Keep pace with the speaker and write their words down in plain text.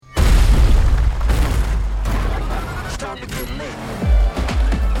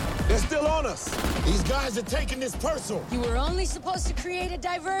us. These guys are taking this personal. You were only supposed to create a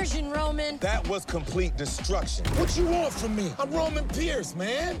diversion, Roman. That was complete destruction. What you want from me? I'm Roman Pierce,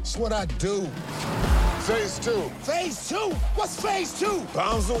 man. It's what I do. Phase 2. Phase 2? What's phase 2?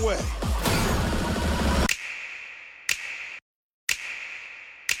 Bombs away.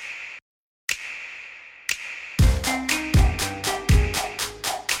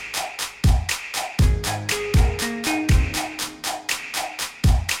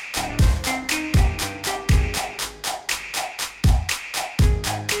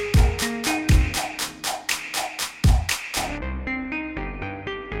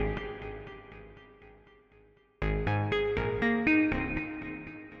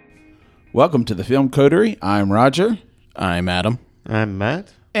 Welcome to the Film Coterie. I'm Roger. I'm Adam. I'm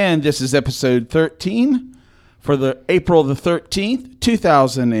Matt. And this is episode 13 for the April the 13th,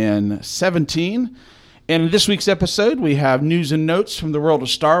 2017. And in this week's episode, we have news and notes from the world of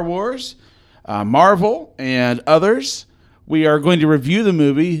Star Wars, Marvel, and others. We are going to review the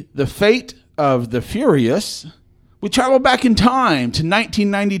movie The Fate of the Furious. We travel back in time to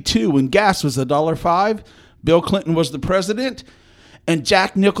 1992 when gas was $1.05, Bill Clinton was the president, and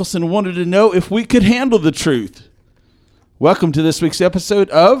Jack Nicholson wanted to know if we could handle the truth. Welcome to this week's episode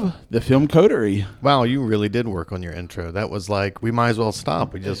of the Film Coterie. Wow, you really did work on your intro. That was like, we might as well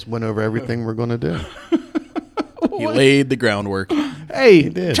stop. We just went over everything we're going to do. He laid the groundwork.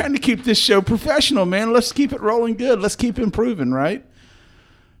 Hey, trying to keep this show professional, man. Let's keep it rolling good. Let's keep improving, right?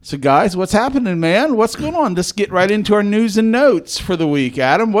 So, guys, what's happening, man? What's going on? Let's get right into our news and notes for the week.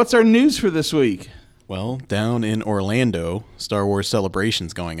 Adam, what's our news for this week? Well, down in Orlando, Star Wars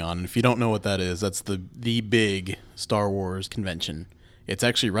Celebration's going on. And if you don't know what that is, that's the big Star Wars convention. It's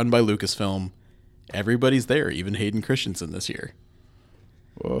actually run by Lucasfilm. Everybody's there, even Hayden Christensen this year.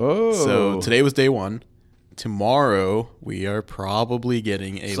 Whoa. So today was day one. Tomorrow, we are probably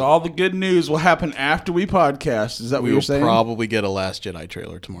getting a... So all the good news will happen after we podcast. Is that what you're saying? We'll probably get a Last Jedi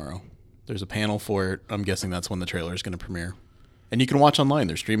trailer tomorrow. There's a panel for it. I'm guessing that's when the trailer is going to premiere. And you can watch online.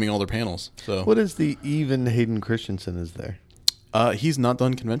 They're streaming all their panels. So what is the even Hayden Christensen is there? He's not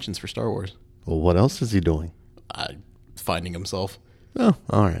done conventions for Star Wars. Well, what else is he doing? Finding himself. Oh,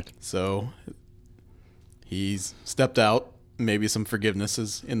 all right. So he's stepped out. Maybe some forgiveness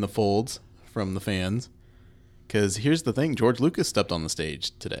is in the folds from the fans. Because here's the thing. George Lucas stepped on the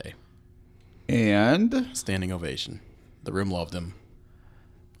stage today. And? Standing ovation. The room loved him.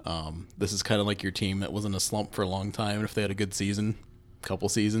 This is kind of like your team that was in a slump for a long time. And if they had a good season, couple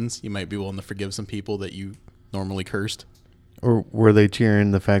seasons, you might be willing to forgive some people that you normally cursed. Or were they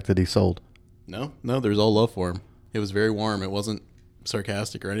cheering the fact that he sold? No, there's all love for him. It was very warm. It wasn't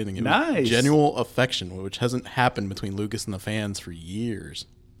sarcastic or anything. It nice. was genuine affection, which hasn't happened between Lucas and the fans for years.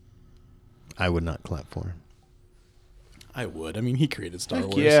 I would not clap for him. I would. I mean, he created Star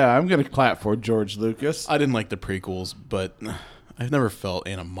Wars. Yeah, I'm going to clap for George Lucas. I didn't like the prequels, but I've never felt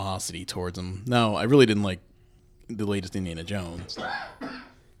animosity towards him. No, I really didn't like the latest Indiana Jones.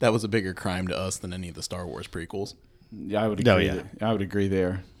 That was a bigger crime to us than any of the Star Wars prequels. Yeah, I would agree. Oh, yeah. I would agree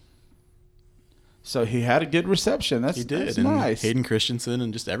there. So he had a good reception. He did. That's nice. Hayden Christensen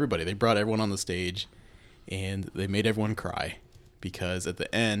and just everybody. They brought everyone on the stage, and they made everyone cry because at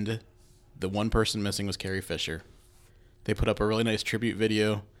the end, the one person missing was Carrie Fisher. They put up a really nice tribute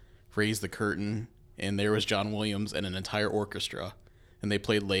video, raised the curtain, and there was John Williams and an entire orchestra, and they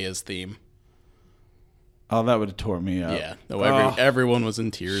played Leia's theme. Oh, that would have tore me up. Yeah. Everyone was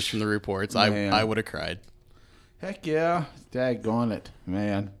in tears from the reports. I would have cried. Heck yeah. Daggone it,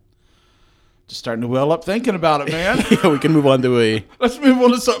 man. Just starting to well up thinking about it, man. Yeah, we can move on to Let's move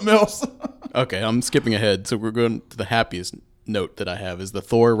on to something else. Okay, I'm skipping ahead. So we're going to the happiest note that I have is the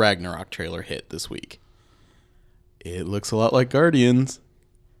Thor Ragnarok trailer hit this week. It looks a lot like Guardians,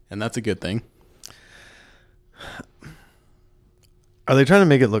 and that's a good thing. Are they trying to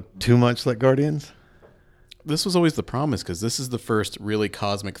make it look too much like Guardians? This was always the promise because this is the first really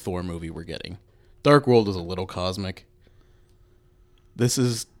cosmic Thor movie we're getting. Dark World is a little cosmic. This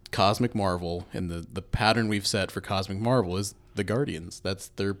is Cosmic Marvel, and the pattern we've set for Cosmic Marvel is the Guardians. That's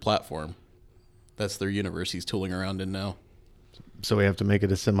their platform. That's their universe he's tooling around in now. So we have to make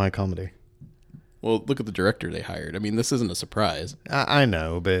it a semi-comedy. Well, look at the director they hired. I mean, this isn't a surprise. I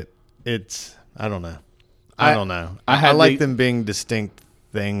know, but I don't know. I don't know. I like them being distinct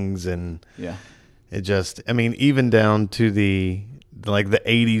things, and yeah, it just, I mean, even down to the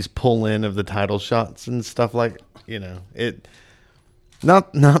 80s pull in of the title shots and stuff like, it,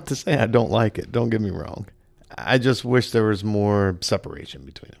 not to say I don't like it. Don't get me wrong. I just wish there was more separation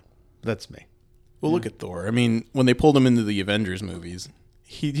between them. That's me. Well, look at Thor. I mean, when they pulled him into the Avengers movies,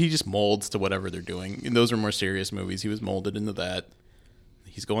 he just molds to whatever they're doing. And those are more serious movies. He was molded into that.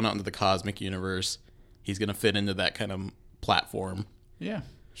 He's going out into the cosmic universe. He's going to fit into that kind of platform. Yeah,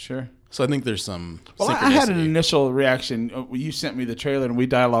 sure. So I think there's some Well, synchronicity. I had an initial reaction. You sent me the trailer, and we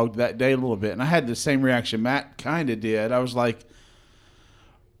dialogued that day a little bit, and I had the same reaction Matt kind of did. I was like,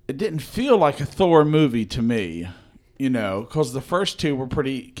 it didn't feel like a Thor movie to me, because the first two were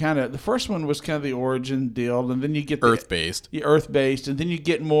pretty the first one was kind of the origin deal, and then you get Earth-based. Earth-based, and then you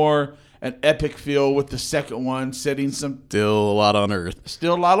get more an epic feel with the second one, setting some... Still a lot on Earth.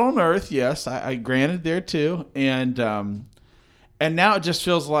 Still a lot on Earth, yes. I granted there, too. And now it just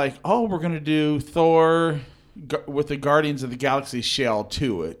feels like, we're going to do Thor with the Guardians of the Galaxy shell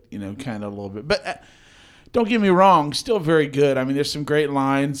to it, kind of a little bit. But don't get me wrong, still very good. I mean, there's some great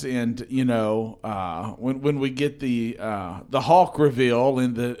lines, and when we get the Hulk reveal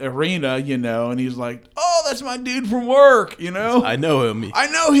in the arena, and he's like, "Oh, that's my dude from work," I know him. I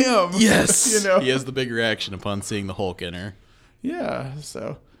know him. Yes, he has the big reaction upon seeing the Hulk enter. Yeah,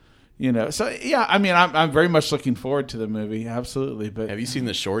 so yeah. I mean, I'm very much looking forward to the movie, absolutely. But have you seen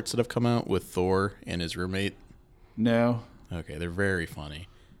the shorts that have come out with Thor and his roommate? No. Okay, they're very funny.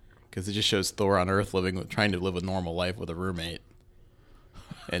 Because it just shows Thor on Earth trying to live a normal life with a roommate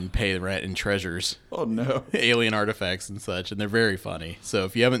and pay rent and treasures. Oh, no. Alien artifacts and such, and they're very funny. So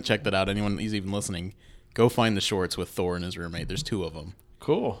if you haven't checked that out, anyone who's even listening, go find the shorts with Thor and his roommate. There's 2 of them.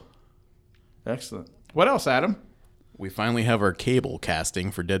 Cool. Excellent. What else, Adam? We finally have our Cable casting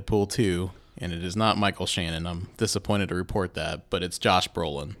for Deadpool 2, and it is not Michael Shannon. I'm disappointed to report that, but it's Josh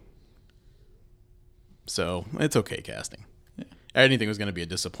Brolin. So it's okay casting. I didn't think it was going to be a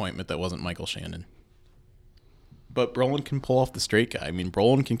disappointment that wasn't Michael Shannon. But Brolin can pull off the straight guy. I mean,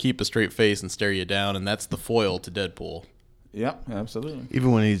 Brolin can keep a straight face and stare you down, and that's the foil to Deadpool. Yep, absolutely.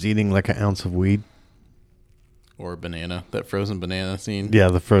 Even when he's eating like an ounce of weed. Or a banana, that frozen banana scene. Yeah,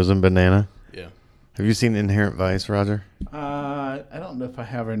 the frozen banana. Yeah. Have you seen Inherent Vice, Roger? I don't know if I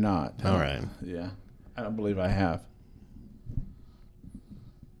have or not. All right. Yeah, I don't believe I have.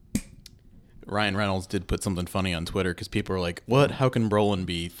 Ryan Reynolds did put something funny on Twitter because people were like, what? How can Brolin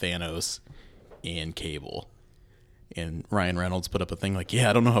be Thanos and Cable? And Ryan Reynolds put up a thing like,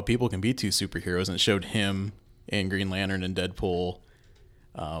 I don't know how people can be 2 superheroes. And it showed him and Green Lantern and Deadpool.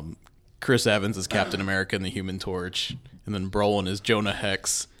 Chris Evans is Captain America and the Human Torch. And then Brolin is Jonah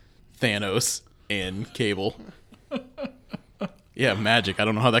Hex, Thanos, and Cable. Yeah, magic. I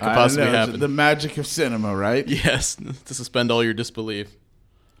don't know how that could possibly happen. The magic of cinema, right? Yes, to suspend all your disbelief.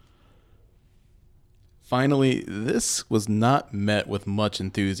 Finally, this was not met with much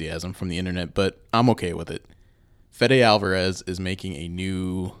enthusiasm from the internet, but I'm okay with it. Fede Alvarez is making a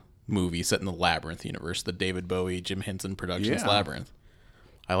new movie set in the Labyrinth universe, the David Bowie, Jim Henson Productions Labyrinth.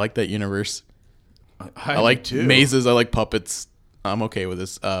 I like that universe. I like mazes. I like puppets. I'm okay with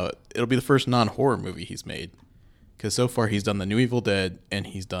this. It'll be the first non-horror movie he's made. Because so far he's done The New Evil Dead and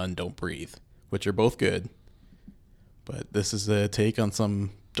he's done Don't Breathe, which are both good. But this is a take on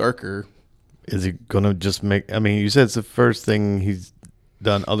some darker... Is he going to just make... I mean, you said it's the first thing he's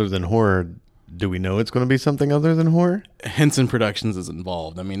done other than horror. Do we know it's going to be something other than horror? Henson Productions is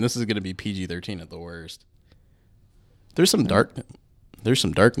involved. I mean, this is going to be PG-13 at the worst. There's some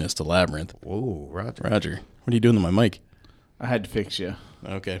darkness to Labyrinth. Whoa, Roger. Roger, what are you doing to my mic? I had to fix you.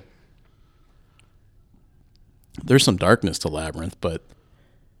 Okay. There's some darkness to Labyrinth, but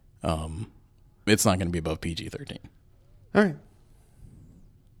it's not going to be above PG-13. All right.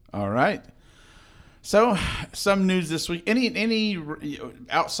 All right. So, some news this week. Any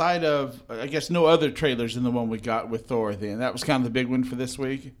outside of, I guess, no other trailers than the one we got with Thor then? That was kind of the big one for this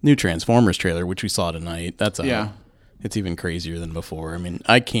week? New Transformers trailer, which we saw tonight. That's yeah. It's even crazier than before. I mean,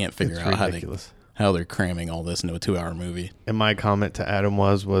 I can't figure out how they're cramming all this into a 2-hour movie. And my comment to Adam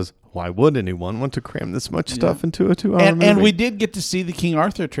was why would anyone want to cram this much stuff into a 2-hour movie? And we did get to see the King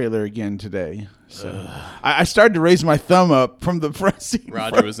Arthur trailer again today. So I started to raise my thumb up from the press.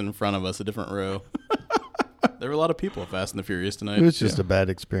 Roger was in front of us, a different row. There were a lot of people at Fast and the Furious tonight. It was just a bad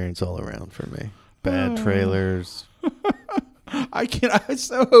experience all around for me. Bad trailers. I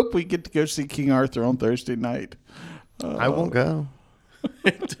so hope we get to go see King Arthur on Thursday night. I won't go.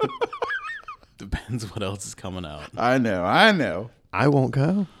 Depends what else is coming out. I know. I won't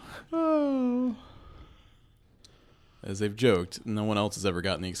go. Oh. As they've joked, no one else has ever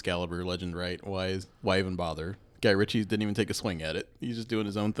gotten the Excalibur legend right. Why even bother? Guy Ritchie didn't even take a swing at it. He's just doing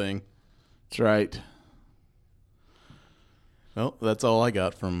his own thing. That's right. Well, that's all I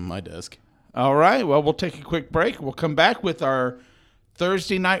got from my desk. All right. Well, we'll take a quick break. We'll come back with our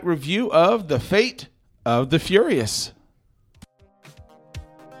Thursday night review of The Fate of the Furious.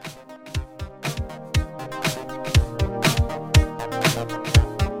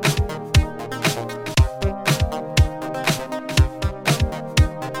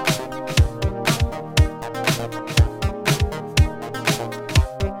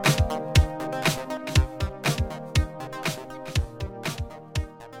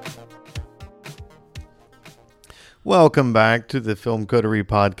 Welcome back to the Film Coterie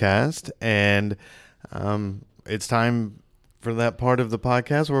podcast, and it's time for that part of the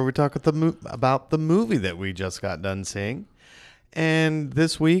podcast where we talk about the movie that we just got done seeing. And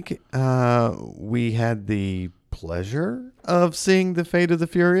this week, we had the pleasure of seeing The Fate of the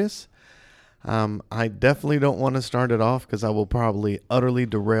Furious. I definitely don't want to start it off because I will probably utterly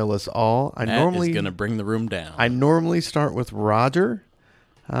derail us all. Matt is going to bring the room down. I normally start with Roger.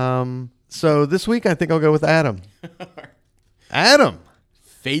 So this week, I think I'll go with Adam. Adam.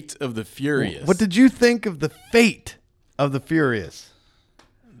 Fate of the Furious. What did you think of the Fate of the Furious?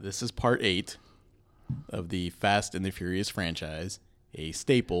 This is part 8 of the Fast and the Furious franchise, a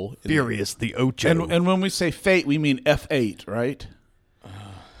staple. Furious the Ocho. And when we say fate, we mean F8, right?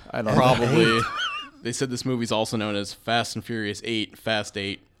 I don't probably. They said this movie's also known as Fast and Furious 8, Fast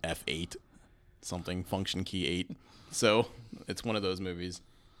 8, F8, something, function key 8. So it's one of those movies.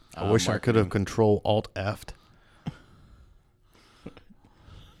 I wish I could have Control-Alt-F'd.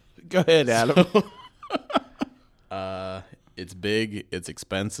 Go ahead, Adam. It's big, it's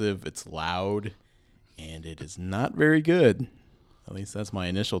expensive, it's loud, and it is not very good. At least that's my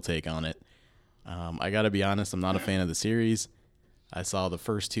initial take on it. I got to be honest, I'm not a fan of the series. I saw the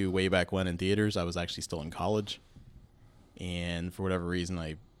first 2 way back when in theaters. I was actually still in college. And for whatever reason,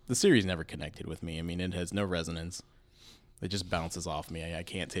 the series never connected with me. I mean, it has no resonance. It just bounces off me. I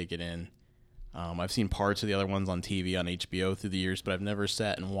can't take it in. I've seen parts of the other ones on TV on HBO through the years, but I've never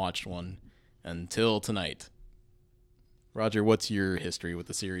sat and watched one until tonight. Roger, what's your history with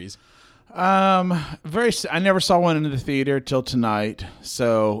the series? I never saw one in the theater till tonight,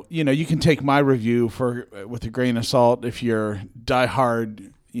 so you can take my review with a grain of salt if you're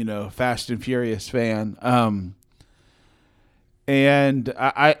diehard, Fast and Furious fan. And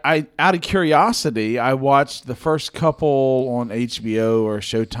I out of curiosity, I watched the first couple on HBO or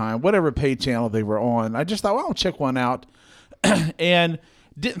Showtime, whatever paid channel they were on. I just thought, well, I'll check one out, and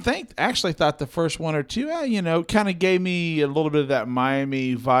actually thought the first 1 or 2, kind of gave me a little bit of that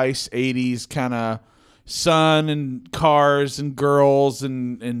Miami Vice 80s kind of sun and cars and girls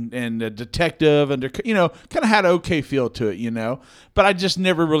and a detective and kind of had an okay feel to it, but I just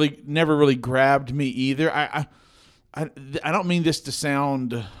never really grabbed me either. I don't mean this to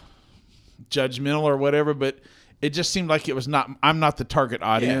sound judgmental or whatever, but it just seemed like it was not. I'm not the target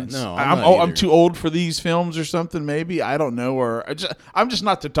audience. Yeah, no, I'm too old for these films or something. Maybe I don't know, or I'm just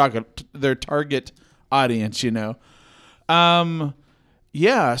not their target audience.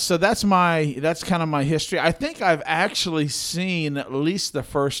 Yeah. So that's kind of my history. I think I've actually seen at least the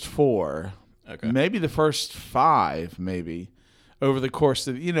first 4, maybe the first 5, maybe. Over the course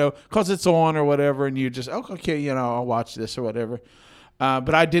of, because it's on or whatever, and you just, okay, I'll watch this or whatever.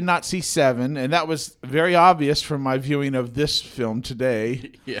 But I did not see 7, and that was very obvious from my viewing of this film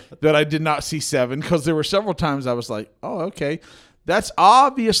today that I did not see 7, because there were several times I was like, oh, okay, that's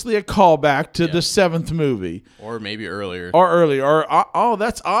obviously a callback to the 7th movie. Or maybe earlier. Or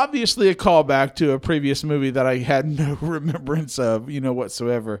that's obviously a callback to a previous movie that I had no remembrance of,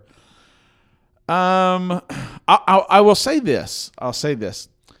 whatsoever. I will say this. I'll say this.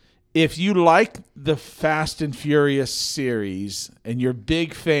 If you like the Fast and Furious series and you're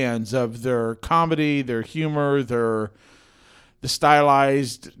big fans of their comedy, their humor, the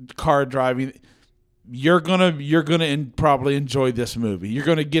stylized car driving, you're gonna probably enjoy this movie. You're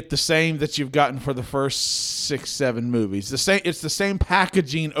gonna get the same that you've gotten for the first 6, 7 movies. It's the same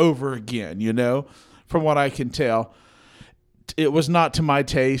packaging over again. From what I can tell. It was not to my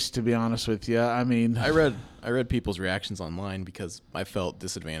taste, to be honest with you. I mean, I read people's reactions online because I felt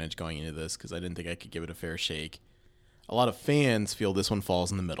disadvantaged going into this because I didn't think I could give it a fair shake. A lot of fans feel this one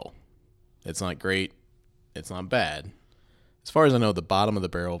falls in the middle. It's not great. It's not bad. As far as I know, the bottom of the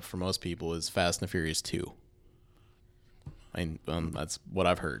barrel for most people is Fast and the Furious 2. That's what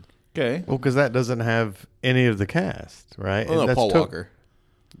I've heard. Okay. Well, because that doesn't have any of the cast, right? Well, no, Paul Walker.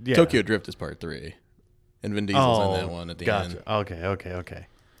 Yeah. Tokyo Drift is part 3. And Vin Diesel's in that one at the end. Okay.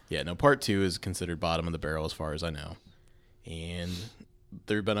 Yeah, no, part 2 is considered bottom of the barrel as far as I know. And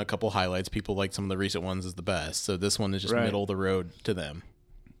there have been a couple highlights. People like some of the recent ones as the best. So this one is just middle of the road to them.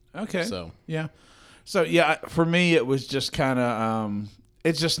 Okay. So for me, it was just kind of,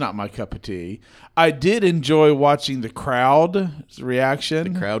 it's just not my cup of tea. I did enjoy watching the crowd's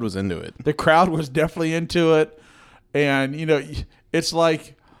reaction. The crowd was into it. The crowd was definitely into it. And, it's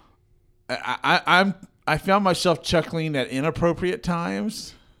like, I found myself chuckling at inappropriate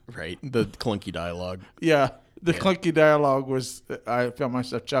times. Right. The clunky dialogue. Yeah. The clunky dialogue was, I found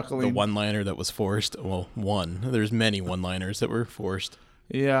myself chuckling. The one-liner that was forced. Well, one. There's many one-liners that were forced.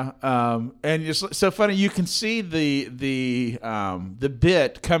 Yeah, and it's so funny. You can see the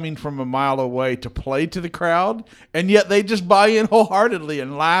bit coming from a mile away to play to the crowd, and yet they just buy in wholeheartedly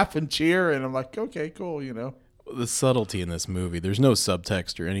and laugh and cheer. And I'm like, okay, cool, you know. The subtlety in this movie. There's no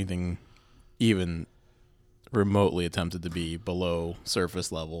subtext or anything even remotely attempted to be below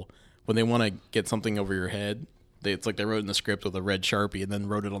surface level. When they want to get something over your head, it's like they wrote in the script with a red Sharpie and then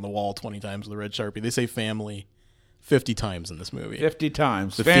wrote it on the wall 20 times with a red Sharpie. They say family 50 times in this movie. 50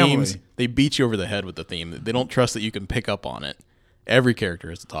 times. The family. themes, they beat you over the head with the theme. They don't trust that you can pick up on it. Every character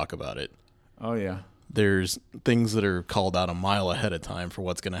has to talk about it. Oh, yeah. There's things that are called out a mile ahead of time for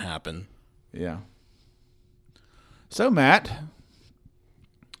what's going to happen. Yeah. So, Matt,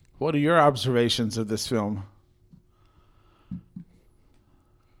 what are your observations of this film?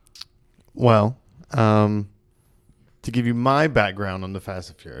 Well, to give you my background on the Fast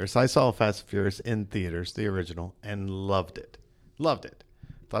and Furious, I saw Fast and Furious in theaters, the original, and loved it. Loved it.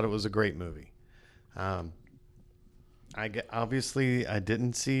 Thought it was a great movie. Obviously, I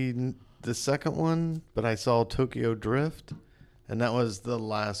didn't see the second one, but I saw Tokyo Drift, and that was the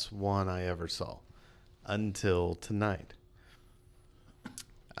last one I ever saw until tonight.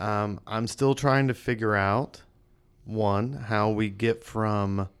 I'm still trying to figure out, one, how we get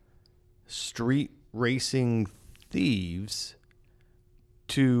from street racing thieves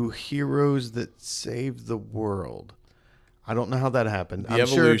to heroes that save the world. I don't know how that happened. The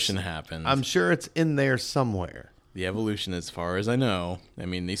evolution happened. I'm sure it's in there somewhere. The evolution, as far as I know, I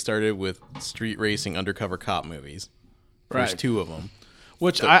mean, they started with street racing undercover cop movies. First Right. two of them.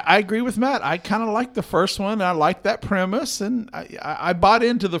 Which I agree with Matt. I kind of like the first one. I like that premise, and I bought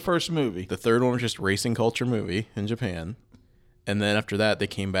into the first movie. The third one was just racing culture movie in Japan. And then after that, they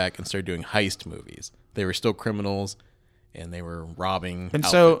came back and started doing heist movies. They were still criminals, and they were robbing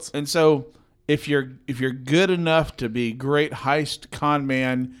outfits. So if you're good enough to be great heist con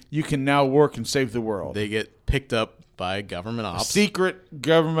man, you can now work and save the world. They get picked up by government ops. Secret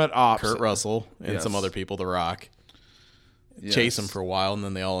government ops. Kurt Russell and Yes. some other people, The Rock. Yes. Chase them for a while, and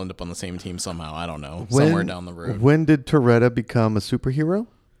then they all end up on the same team somehow. I don't know. Somewhere down the road. When did Toretto become a superhero?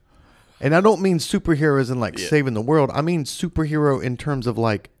 And I don't mean superhero as in like saving the world. I mean superhero in terms of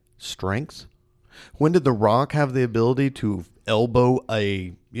like strengths. When did The Rock have the ability to elbow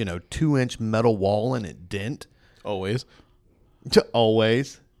a 2-inch metal wall and it dent? Always.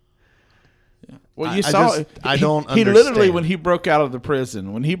 Always. Well, I don't He understand. literally, when he broke out of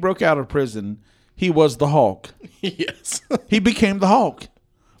prison, he was the Hulk. Yes. He became the Hulk.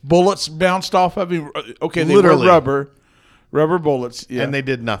 Bullets bounced off of him. Okay, they Literally. were rubber bullets. Yeah. And they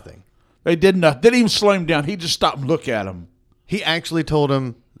did nothing. They did nothing. They didn't even slow him down. He just stopped and looked at him. He actually told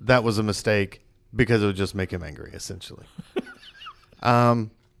him that was a mistake because it would just make him angry, essentially.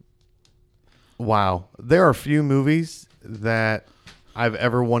 Wow. There are few movies that I've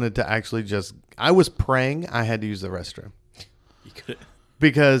ever wanted to actually just... I was praying I had to use the restroom. You could.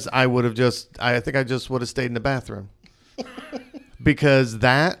 Because I would have I think I just would have stayed in the bathroom. Because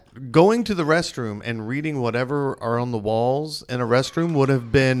going to the restroom and reading whatever are on the walls in a restroom would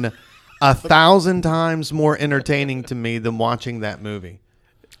have been 1,000 times more entertaining to me than watching that movie.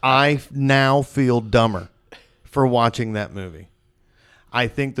 I now feel dumber for watching that movie. I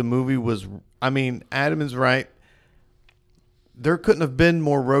think the movie was, Adam is right. There couldn't have been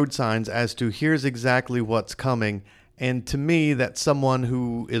more road signs as to here's exactly what's coming. And to me, that's someone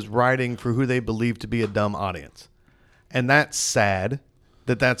who is writing for who they believe to be a dumb audience. And that's sad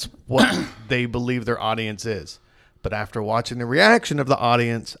that that's what they believe their audience is. But after watching the reaction of the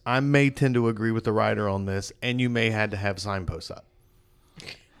audience, I may tend to agree with the writer on this, and you may had to have signposts up.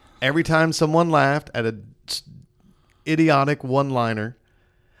 Every time someone laughed at a idiotic one-liner.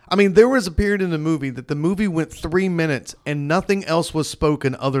 There was a period in the movie that the movie went 3 minutes and nothing else was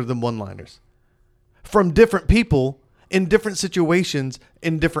spoken other than one-liners. From different people, in different situations,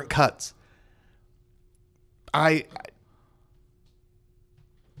 in different cuts. I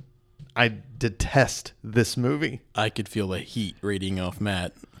detest this movie. I could feel the heat radiating off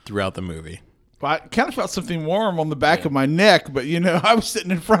Matt throughout the movie. Well, I kind of felt something warm on the back of my neck, but I was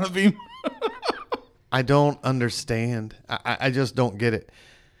sitting in front of him. I don't understand. I just don't get it.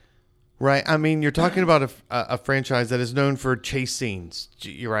 Right? You're talking about a franchise that is known for chase scenes,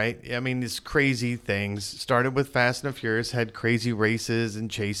 right? These crazy things. Started with Fast and Furious, had crazy races and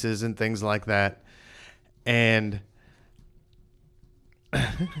chases and things like that. And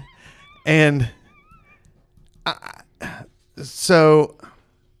they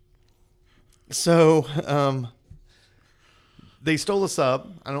stole a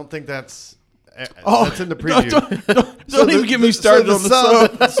sub. I don't think that's in the preview. Don't even get me started on the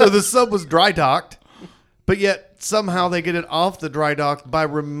sub. So the sub was dry docked, but yet somehow they get it off the dry dock by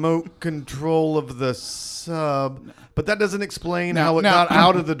remote control of the sub. But that doesn't explain how it got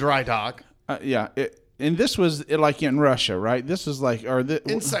out of the dry dock. And this was like in Russia, right? This was like,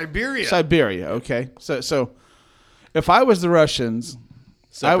 in Siberia. Siberia, okay. So if I was the Russians,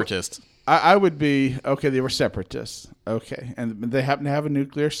 Separatists. I would be, okay, they were separatists. Okay. And they happened to have a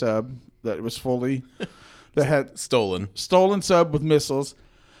nuclear sub that was fully, that had Stolen sub with missiles.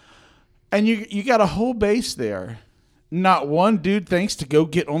 And you got a whole base there. Not one dude thinks to go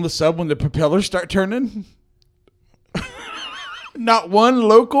get on the sub when the propellers start turning. Not one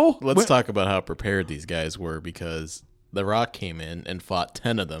local. Let's talk about how prepared these guys were, because The Rock came in and fought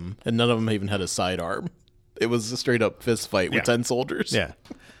 10 of them, and none of them even had a sidearm. It was a straight up fist fight with 10 soldiers. Yeah.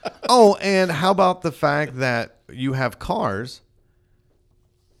 Oh, and how about the fact that you have cars,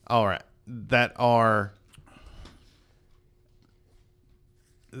 all right, that are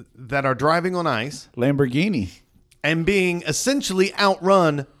driving on ice, Lamborghini, and being essentially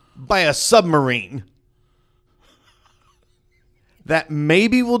outrun by a submarine that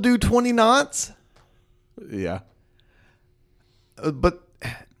maybe will do 20 knots. Yeah. But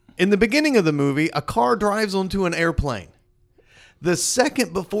in the beginning of the movie, a car drives onto an airplane. The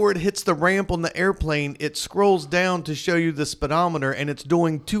second before it hits the ramp on the airplane, it scrolls down to show you the speedometer, and it's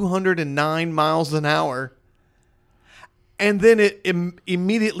doing 209 miles an hour. And then it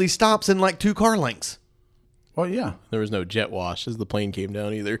immediately stops in like 2 car lengths. Well, yeah. There was no jet wash as the plane came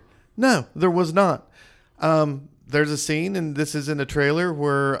down either. No, there was not. There's a scene, and this is in a trailer,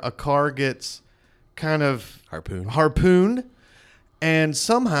 where a car gets kind of harpooned, and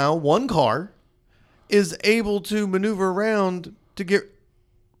somehow one car is able to maneuver around to get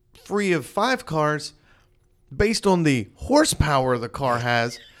free of 5 cars based on the horsepower the car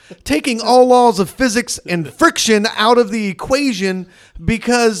has, taking all laws of physics and friction out of the equation,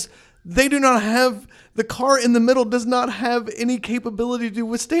 because they do not have, the car in the middle does not have any capability to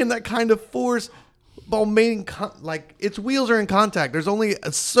withstand that kind of force while making, like, its wheels are in contact. There's only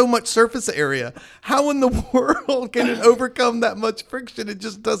so much surface area. How in the world can it overcome that much friction? It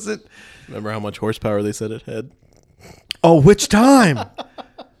just doesn't. Remember how much horsepower they said it had? Oh, which time?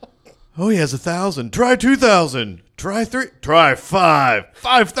 Oh, he has 1,000. Try 2,000. Try 3. Try 5.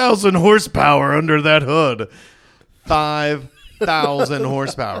 5,000 horsepower under that hood. 5,000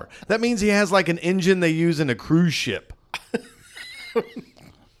 horsepower. That means he has like an engine they use in a cruise ship.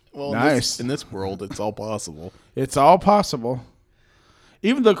 Well, nice. In this world, it's all possible. It's all possible.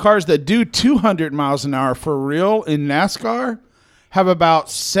 Even the cars that do 200 miles an hour for real in NASCAR have about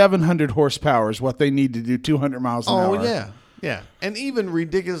 700 horsepower is what they need to do 200 miles an hour. Oh, yeah. Yeah. And even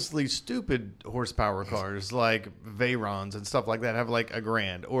ridiculously stupid horsepower cars like Veyrons and stuff like that have like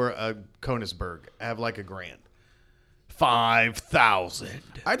 $1,000, or a Koenigsberg have like $1,000. 5,000.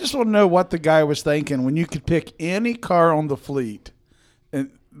 I just want to know what the guy was thinking when you could pick any car on the fleet.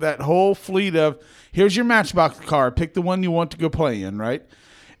 And that whole fleet of, here's your Matchbox car, pick the one you want to go play in, right?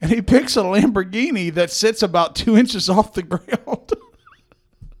 And he picks a Lamborghini that sits about 2 inches off the ground.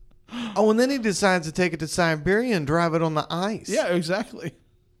 Oh, and then he decides to take it to Siberia and drive it on the ice. Yeah, exactly.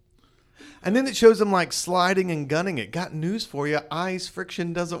 And then it shows him like sliding and gunning it. Got news for you. Ice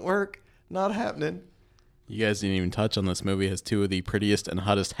friction doesn't work. Not happening. You guys didn't even touch on this movie. It has 2 of the prettiest and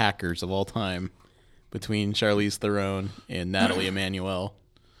hottest hackers of all time, between Charlize Theron and Natalie Emmanuel.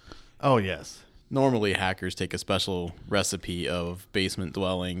 Oh, yes. Normally, hackers take a special recipe of basement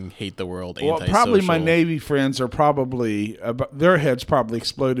dwelling, hate the world, Well, antisocial. probably my Navy friends are probably, their heads probably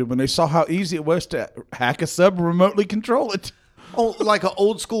exploded when they saw how easy it was to hack a sub and remotely control it. Oh, like an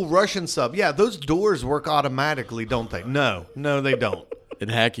old school Russian sub. Yeah, those doors work automatically, don't they? No, they don't. And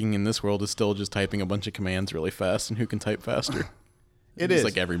hacking in this world is still just typing a bunch of commands really fast, and who can type faster? It It's is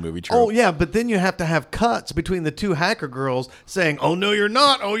like every movie trope. Oh, yeah, but then you have to have cuts between the 2 hacker girls saying, oh, no, you're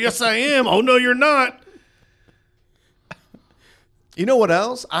not. Oh, yes, I am. Oh, no, you're not. You know what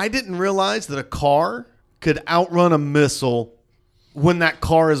else? I didn't realize that a car could outrun a missile when that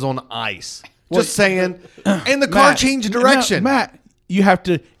car is on ice. Just saying. And the car changed direction. Matt,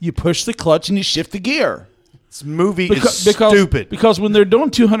 you push the clutch and you shift the gear. This movie is stupid. Because when they're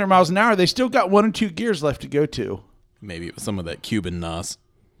doing 200 miles an hour, they still got 1 or 2 gears left to go to. Maybe it was some of that Cuban nos.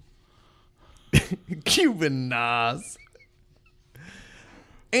 Cuban nos.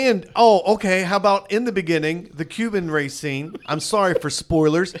 And, okay, how about in the beginning, the Cuban race scene? I'm sorry for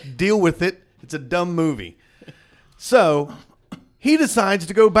spoilers. Deal with it. It's a dumb movie. So, He decides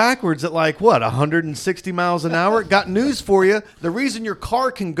to go backwards at 160 miles an hour. Got news for you. The reason your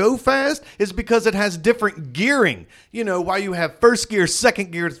car can go fast is because it has different gearing. You know, why you have first gear,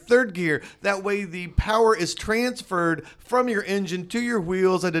 second gear, third gear. That way the power is transferred from your engine to your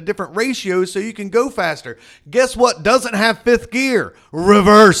wheels at a different ratio so you can go faster. Guess what doesn't have fifth gear?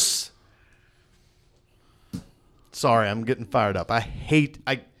 Reverse. Sorry, I'm getting fired up.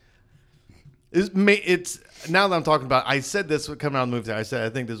 It's now that I'm talking about, I said this coming out of the movie. I said I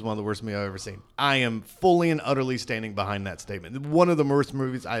think this is one of the worst movies I've ever seen. I am fully and utterly standing behind that statement. One of the worst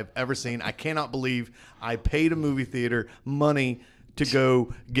movies I've ever seen. I cannot believe I paid a movie theater money to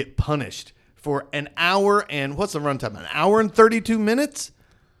go get punished for an hour and what's the runtime? An hour and 32 minutes?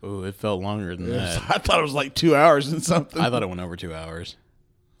 Oh, it felt longer than that. I thought it was like 2 hours and something. I thought it went over 2 hours.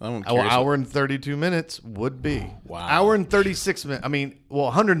 Hour and 32 minutes would be. Wow. Hour and 36 minutes.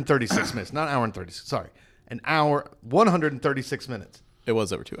 136 minutes, not hour and 36. Sorry. An hour, 136 minutes. It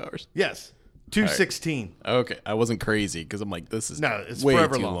was over 2 hours. Yes. 2:16. Okay. I wasn't crazy because I'm like, this is No, it's way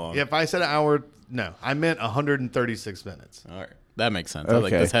forever too long. If I said an hour, no. I meant 136 minutes. All right. That makes sense. I was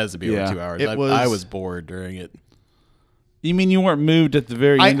like, Okay. this has to be over 2 hours. I was bored during it. You mean you weren't moved at the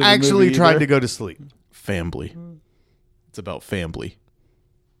very I end of the actually movie tried either? to go to sleep. Family. It's about family.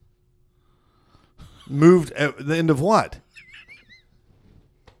 Moved at the end of what?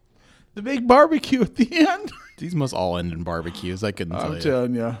 The big barbecue at the end. These must all end in barbecues. I couldn't tell I'm you.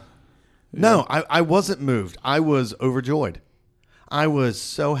 telling you. No, I wasn't moved. I was overjoyed. I was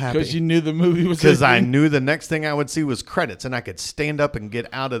so happy. Because you knew the movie was Because I ending. knew the next thing I would see was credits, and I could stand up and get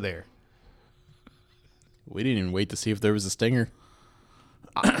out of there. We didn't even wait to see if there was a stinger.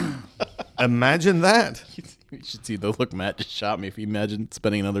 Imagine that. You should see the look Matt just shot me if you imagine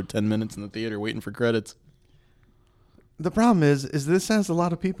spending another 10 minutes in the theater waiting for credits. The problem is this has a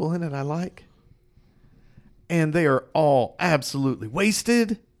lot of people in it I like. And they are all absolutely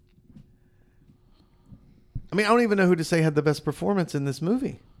wasted. I mean, I don't even know who to say had the best performance in this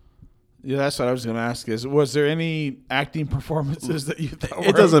movie. Yeah, that's what I was going to ask. Was there any acting performances that you thought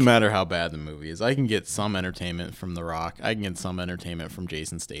It doesn't matter how bad the movie is. I can get some entertainment from The Rock. I can get some entertainment from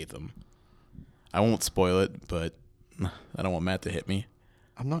Jason Statham. I won't spoil it, but I don't want Matt to hit me.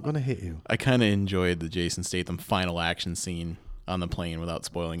 I'm not going to hit you. I kind of enjoyed the Jason Statham final action scene on the plane without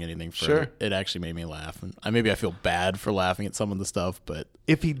spoiling anything further. Sure. It actually made me laugh. And maybe I feel bad for laughing at some of the stuff, but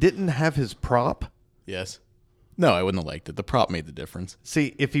If he didn't have his prop, yes. No, I wouldn't have liked it. The prop made the difference.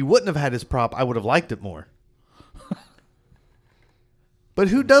 see, if he wouldn't have had his prop, I would have liked it more. But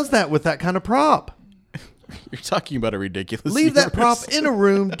who does that with that kind of prop? You're talking about a ridiculous Leave that prop universe. in a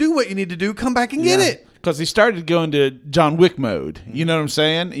room, do what you need to do, come back and get it. Because he started going to John Wick mode. You know what I'm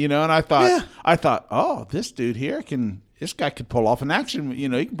saying? You know, and I thought, oh, this dude here this guy could pull off an action. You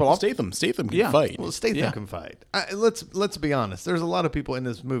know, he can pull off. Statham can Yeah. fight. Well, Statham can fight. Let's be honest. There's a lot of people in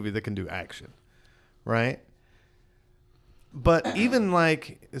this movie that can do action, right? But even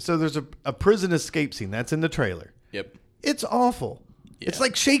so there's a prison escape scene. That's in the trailer. Yep. It's awful. Yeah. It's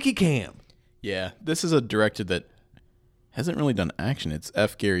like shaky cam. Yeah, this is a director that hasn't really done action. It's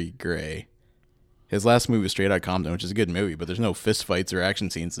F. Gary Gray. His last movie was Straight Outta Compton, which is a good movie, but there's no fist fights or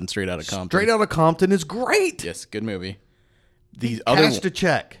action scenes in Straight Outta Compton. Straight Outta Compton is great. Yes, good movie. He These other cashed a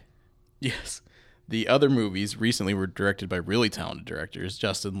check. Yes. The other movies recently were directed by really talented directors.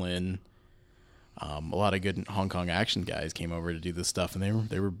 Justin Lin, a lot of good Hong Kong action guys came over to do this stuff, and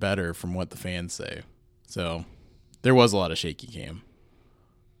they were better from what the fans say. So there was a lot of shaky cam.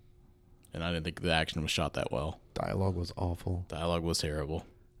 And I didn't think the action was shot that well. Dialogue was awful. Dialogue was terrible.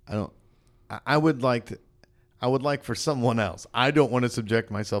 I would like for someone else. I don't want to subject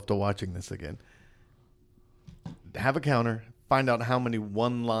myself to watching this again. Have a counter, find out how many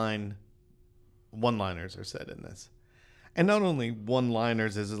one-liners are said in this. And not only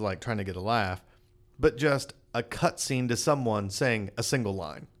one-liners is like trying to get a laugh, but just a cut scene to someone saying a single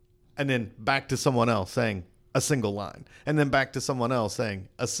line. And then back to someone else saying a single line. And then back to someone else saying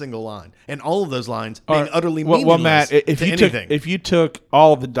a single line. And all of those lines being utterly meaningless well, Matt, to anything. if you took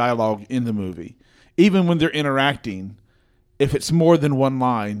all of the dialogue in the movie, even when they're interacting, if it's more than one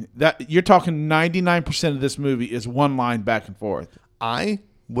line, that you're talking 99% of this movie is one line back and forth. I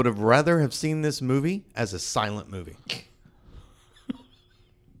would have rather have seen this movie as a silent movie.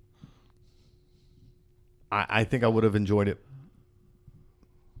 I think I would have enjoyed it.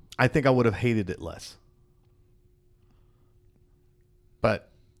 I think I would have hated it less. But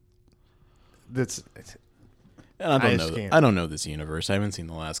that's. And I just can't. I don't know this universe. I haven't seen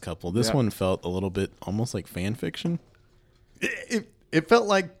the last couple. This one felt a little bit almost like fan fiction. It felt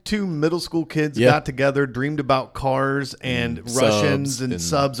like two middle school kids got together, dreamed about cars and Russians and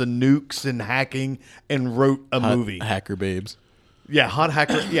subs and nukes and hacking and wrote a movie. Hacker babes. Yeah, hot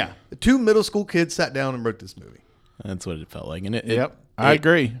hacker. Yeah, 2 middle school kids sat down and wrote this movie. That's what it felt like. And I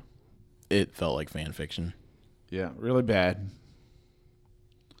agree. It felt like fan fiction. Yeah, really bad.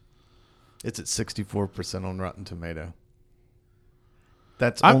 It's at 64% on Rotten Tomato.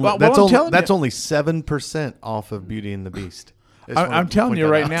 That's I'm only 7% off of Beauty and the Beast. I'm telling you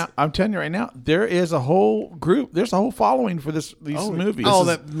right now. There is a whole group. There's a whole following for these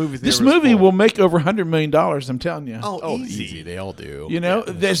movies. This movie will make over $100 million. I'm telling you. Oh, easy. They all do. You know,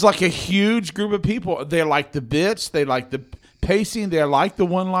 there's like a huge group of people. They like the bits. They like the pacing. They like the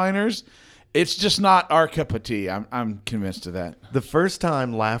one-liners. It's just not our cup of tea. I'm convinced of that. The first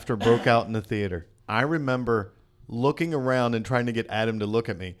time laughter broke out in the theater, I remember looking around and trying to get Adam to look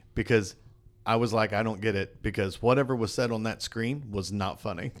at me because I was like, I don't get it, because whatever was said on that screen was not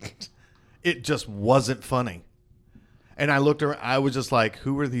funny. It just wasn't funny. And I looked around, I was just like,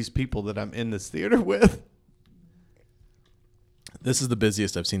 who are these people that I'm in this theater with? This is the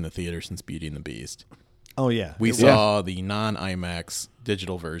busiest I've seen the theater since Beauty and the Beast. Oh, yeah. We saw the non-IMAX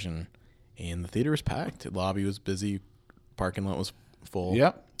digital version, and the theater was packed. The lobby was busy. Parking lot was full.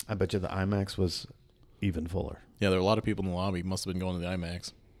 Yep. I bet you the IMAX was even fuller. Yeah, there were a lot of people in the lobby. Must have been going to the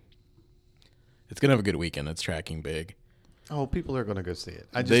IMAX. It's going to have a good weekend. It's tracking big. Oh, people are going to go see it.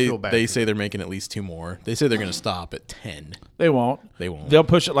 I just feel bad. They say they're making at least 2 more. They say they're going to stop at 10. They won't. They'll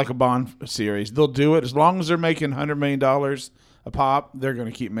push it like a Bond series. They'll do it. As long as they're making $100 million a pop, they're going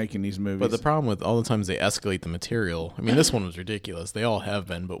to keep making these movies. But the problem with all the times they escalate the material, I mean, this one was ridiculous. They all have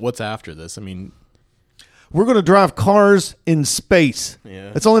been. But what's after this? I mean, we're going to drive cars in space.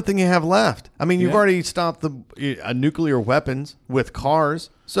 Yeah. That's the only thing you have left. I mean, you've already stopped the nuclear weapons with cars,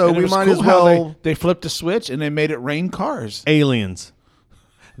 so we might as well. They flipped a switch and they made it rain cars. Aliens.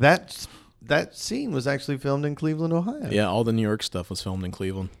 That scene was actually filmed in Cleveland, Ohio. Yeah, all the New York stuff was filmed in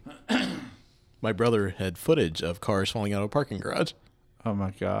Cleveland. My brother had footage of cars falling out of a parking garage. Oh,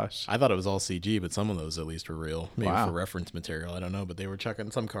 my gosh. I thought it was all CG, but some of those at least were real. Maybe for reference material. I don't know, but they were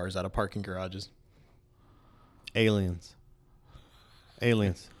chucking some cars out of parking garages. Aliens.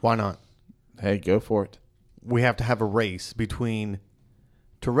 Why not? Hey, go for it. We have to have a race between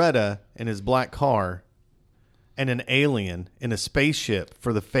Toretta and his black car and an alien in a spaceship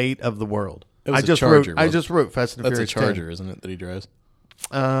for the fate of the world. I just wrote Fast and Furious 10. That's a Charger, isn't it, that he drives?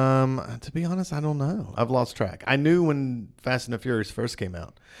 To be honest, I don't know. I've lost track. I knew when Fast and the Furious first came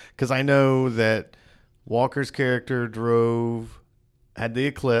out because I know that Walker's character had the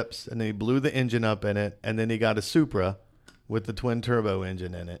Eclipse, and then he blew the engine up in it, and then he got a Supra with the twin turbo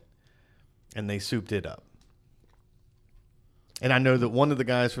engine in it, and they souped it up. And I know that one of the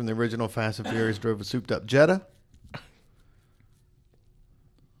guys from the original Fast and Furious drove a souped up Jetta.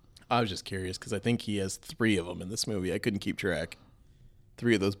 I was just curious because I think he has 3 of them in this movie. I couldn't keep track.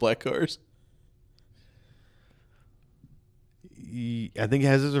 3 of those black cars. I think he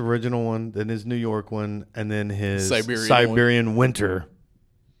has his original one, then his New York one, and then his Siberian winter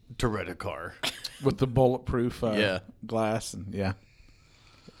Toretta car. With the bulletproof glass. And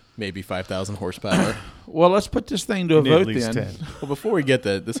Maybe 5,000 horsepower. Well, let's put this thing to a vote at least then. 10. Well, before we get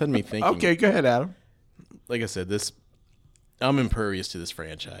that, this had me thinking. Okay, go ahead, Adam. Like I said, I'm impervious to this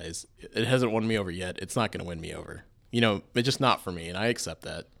franchise. It hasn't won me over yet. It's not going to win me over. You know, it's just not for me, and I accept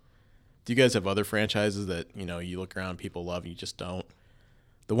that. Do you guys have other franchises that, you know, you look around, people love, and you just don't?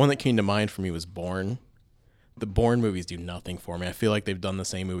 The one that came to mind for me was Bourne. The Bourne movies do nothing for me. I feel like they've done the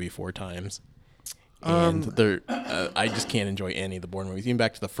same movie 4 times. And I just can't enjoy any of the Bourne movies. Even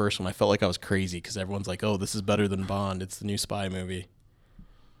back to the first one, I felt like I was crazy because everyone's like, oh, this is better than Bond. It's the new spy movie.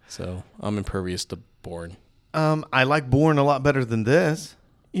 So I'm impervious to Bourne. I like Bourne a lot better than this.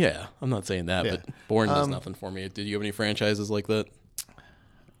 Yeah, I'm not saying that, but Bourne does nothing for me. Did you have any franchises like that?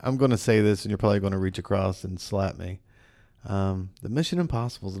 I'm going to say this, and you're probably going to reach across and slap me. The Mission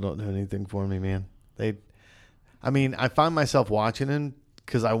Impossibles don't do anything for me, man. I find myself watching them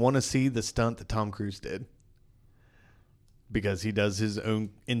because I want to see the stunt that Tom Cruise did. Because he does his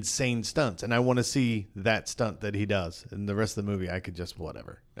own insane stunts, and I want to see that stunt that he does. And the rest of the movie, I could just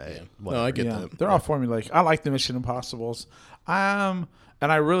whatever. No, I get that. They're all formulaic. I like the Mission Impossibles. And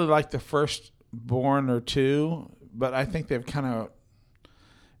I really like the first Bourne or 2, but I think they've kind of.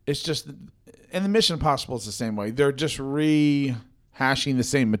 It's just, and the Mission Impossible is the same way. They're just rehashing the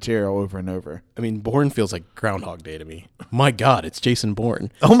same material over and over. I mean, Bourne feels like Groundhog Day to me. My God, it's Jason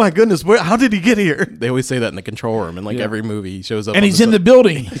Bourne. Oh my goodness, how did he get here? They always say that in the control room, and every movie he shows up. And he's in the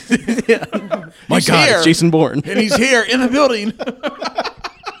building. My God, it's Jason Bourne. And he's here in the building.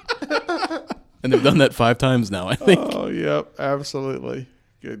 And they've done that 5 times now, I think. Oh, yep, absolutely.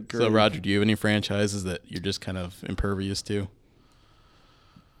 Good grief. So, Roger, do you have any franchises that you're just kind of impervious to?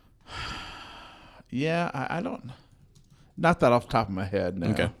 Yeah, I don't. Not that off the top of my head. No.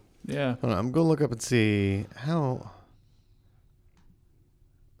 Okay. Yeah. Hold on, I'm going to look up and see how.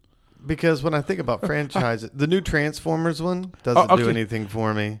 Because when I think about franchises, the new Transformers one doesn't do anything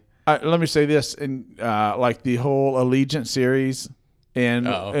for me. Let me say this, in like the whole Allegiant series, and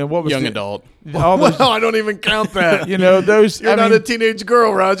what was Young Adult? All those, Well, I don't even count that. Those. You're not a teenage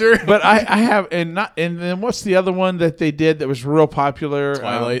girl, Roger. But I have, and then what's the other one that they did that was real popular?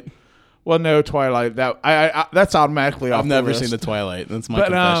 Twilight. Well, no, Twilight. That's automatically off. I've never the list. seen the Twilight. That's my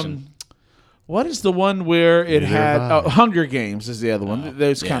confession. What is the one where it had Hunger Games? Is the other one?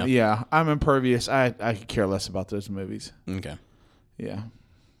 Those kind of yeah. I'm impervious. I could care less about those movies. Okay. Yeah.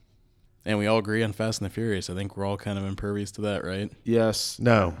 And we all agree on Fast and the Furious. I think we're all kind of impervious to that, right? Yes.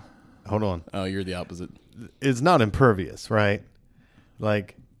 No. Hold on. Oh, you're the opposite. It's not impervious, right?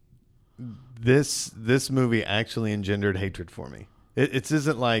 Like this movie actually engendered hatred for me. It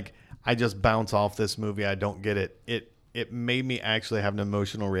isn't like I just bounce off this movie. I don't get it. It made me actually have an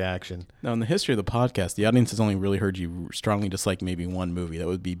emotional reaction. Now, in the history of the podcast, the audience has only really heard you strongly dislike maybe one movie. That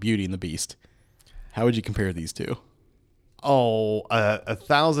would be Beauty and the Beast. How would you compare these two? Oh,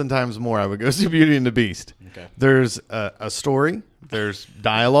 1,000 times more. I would go see Beauty and the Beast. Okay. There's a story. There's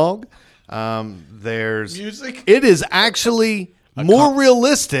dialogue. There's music. It is actually more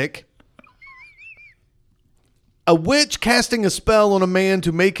realistic. A witch casting a spell on a man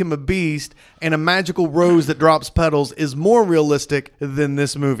to make him a beast and a magical rose that drops petals is more realistic than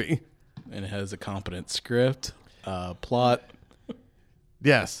this movie. And it has a competent script, plot,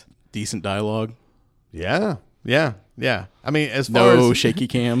 Yes. decent dialogue. Yeah. I mean, as far No as shaky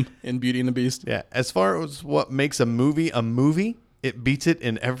cam in Beauty and the Beast. yeah, as far as what makes a movie, it beats it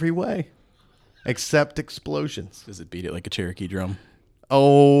in every way, except explosions. Does it beat it like a Cherokee drum?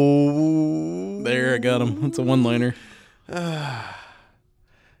 Oh, There, I got him. It's a one-liner.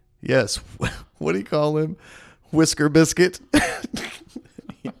 yes. What do you call him? Whisker Biscuit.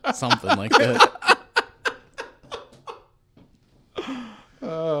 Something like that.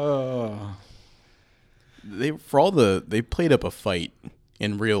 They played up a fight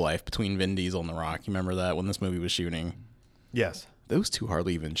in real life between Vin Diesel and The Rock. You remember that when this movie was shooting? Yes. Those two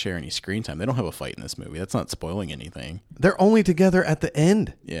hardly even share any screen time. They don't have a fight in this movie. That's not spoiling anything. They're only together at the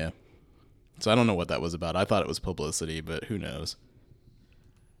end. Yeah. So I don't know what that was about. I thought it was publicity, but who knows?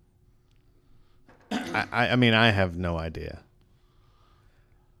 I mean, I have no idea.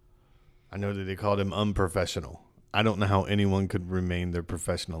 I know that they called him unprofessional. I don't know how anyone could remain their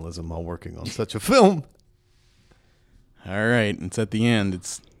professionalism while working on such a film. All right. It's at the end.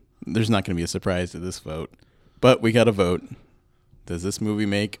 There's not going to be a surprise to this vote. But we got to vote. Does this movie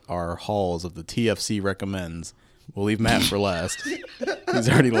make our halls of the TFC recommends? We'll leave Matt for last. He's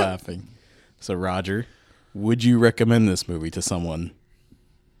already laughing. So, Roger, would you recommend this movie to someone?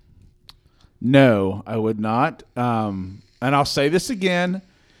 No, I would not. And I'll say this again.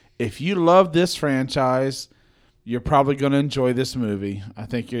 If you love this franchise, you're probably going to enjoy this movie. I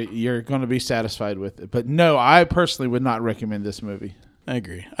think you're going to be satisfied with it. But no, I personally would not recommend this movie. I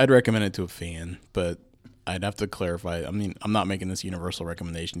agree. I'd recommend it to a fan, but I'd have to clarify. I mean, I'm not making this universal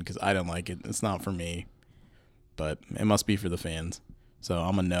recommendation because I don't like it. It's not for me, but it must be for the fans. So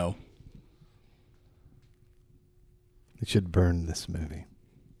I'm a no. They should burn this movie.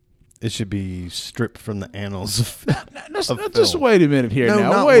 It should be stripped from the annals of Just wait a minute here No, now.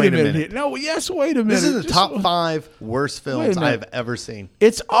 not Wait a minute here. No, yes, wait a minute. This is the Just top 5 worst films minute. I've ever seen.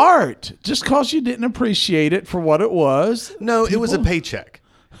 It's art. Just because you didn't appreciate it for what it was. No, it was a paycheck.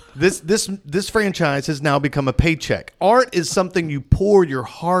 This franchise has now become a paycheck. Art is something you pour your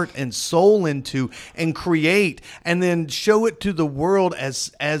heart and soul into and create and then show it to the world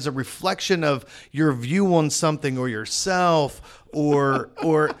as a reflection of your view on something or yourself or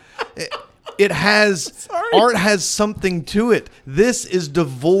it has art has something to it. This is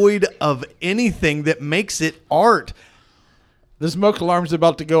devoid of anything that makes it art. The smoke alarm's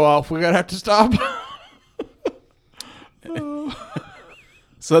about to go off. We're going to have to stop.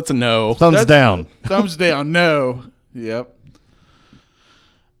 So that's a no. Thumbs down. Thumbs down. No. Yep.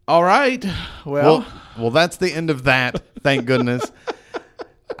 All right. Well, that's the end of that. Thank goodness.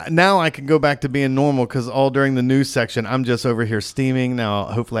 Now I can go back to being normal because all during the news section, I'm just over here steaming. Now,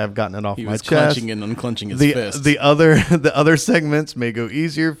 hopefully, I've gotten it off He my was chest. clenching and unclenching his the fist. the other segments may go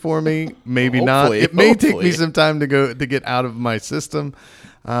easier for me, maybe not. It may take me some time to get out of my system.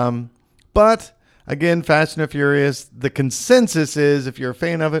 But again, Fast and the Furious. The consensus is, if you're a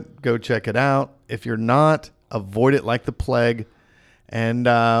fan of it, go check it out. If you're not, avoid it like the plague. And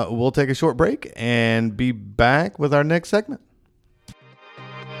we'll take a short break and be back with our next segment.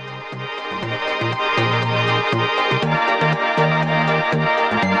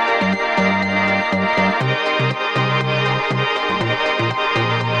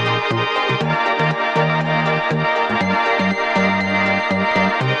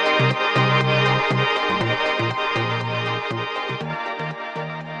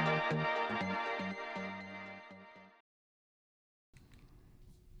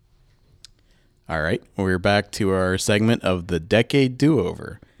 All right, we're back to our segment of the Decade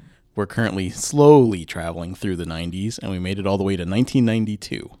Do-Over. We're currently slowly traveling through the 90s, and we made it all the way to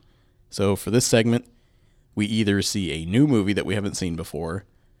 1992. So for this segment, we either see a new movie that we haven't seen before,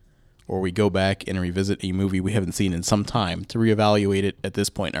 or we go back and revisit a movie we haven't seen in some time to reevaluate it at this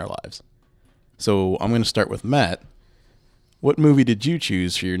point in our lives. So I'm going to start with Matt. What movie did you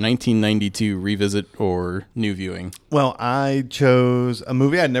choose for your 1992 revisit or new viewing? Well, I chose a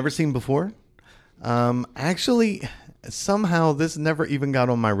movie I'd never seen before. Actually, somehow this never even got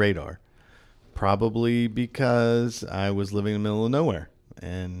on my radar. Probably because I was living in the middle of nowhere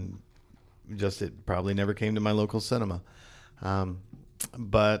and just it probably never came to my local cinema.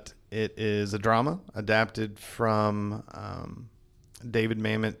 But it is a drama adapted from David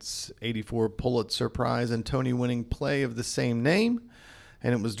Mamet's '84 Pulitzer Prize and Tony-winning play of the same name,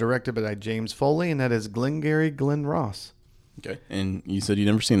 and it was directed by James Foley, and that is Glengarry Glen Ross. Okay, and you said you'd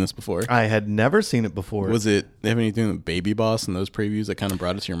never seen this before. I had never seen it before. Was it have anything with Baby Boss and those previews that kind of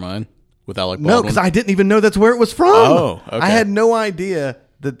brought it to your mind with Alec Baldwin? No, because I didn't even know that's where it was from. Oh, okay. I had no idea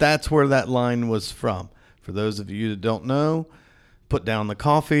that that's where that line was from. For those of you that don't know, put down the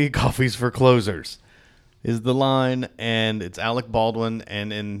coffee. Coffee's for closers is the line, and it's Alec Baldwin,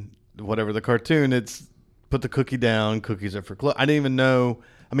 and in whatever the cartoon, it's put the cookie down. Cookies are for closers. I didn't even know.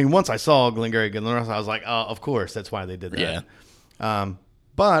 I mean, once I saw Glengarry Glen Ross, I was like, oh, of course, that's why they did that. Yeah.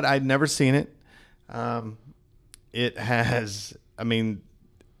 But I'd never seen it. It has, I mean,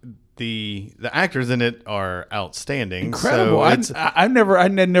 the actors in it are outstanding. Incredible. So I'd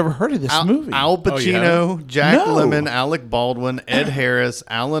never heard of this movie. Al Pacino, Jack No. Lemmon, Alec Baldwin, Ed Harris,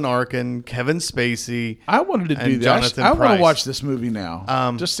 Alan Arkin, Kevin Spacey. I wanted to do and that. Jonathan I want Pryce. to watch this movie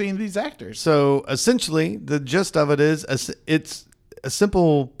now. Just seeing these actors. So essentially, the gist of it is it's a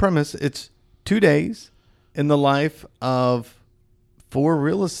simple premise. It's 2 days in the life of 4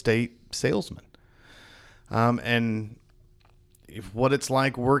 real estate salesmen. And what it's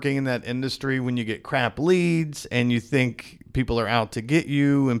like working in that industry when you get crap leads and you think people are out to get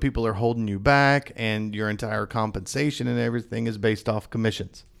you and people are holding you back and your entire compensation and everything is based off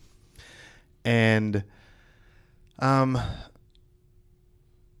commissions. And I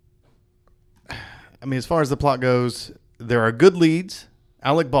mean, as far as the plot goes, there are good leads.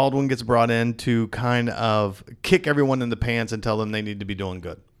 Alec Baldwin gets brought in to kind of kick everyone in the pants and tell them they need to be doing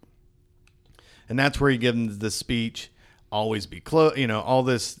good. And that's where he gives them the speech, always be close, all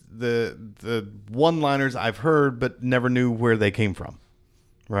this, the one-liners I've heard but never knew where they came from,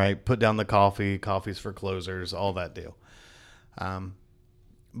 right? Put down the coffee, coffee's for closers, all that deal.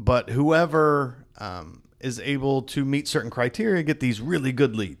 But whoever is able to meet certain criteria get these really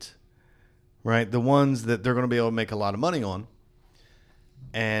good leads, right? The ones that they're going to be able to make a lot of money on.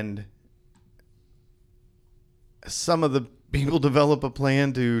 And some of the people develop a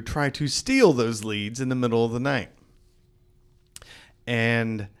plan to try to steal those leads in the middle of the night.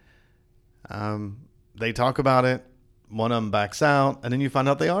 And they talk about it. One of them backs out, and then you find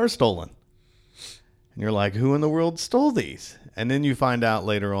out they are stolen. And you're like, who in the world stole these? And then you find out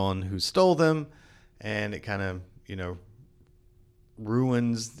later on who stole them, and it kind of,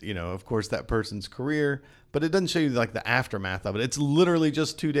 ruins, of course, that person's career. But it doesn't show you like the aftermath of it. It's literally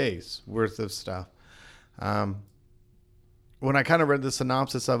just 2 days worth of stuff. When I kind of read the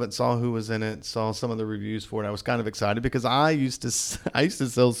synopsis of it, saw who was in it, saw some of the reviews for it, I was kind of excited because I used to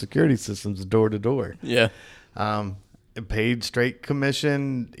sell security systems door to door. Yeah. Paid straight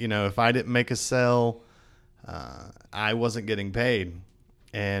commission. If I didn't make a sale, I wasn't getting paid.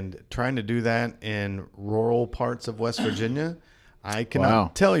 And trying to do that in rural parts of West Virginia, I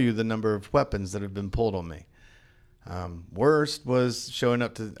cannot tell you the number of weapons that have been pulled on me. Worst was showing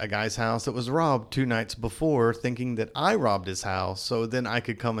up to a guy's house that was robbed 2 nights before, thinking that I robbed his house, so then I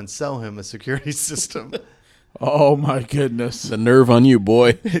could come and sell him a security system. Oh my goodness. The nerve on you,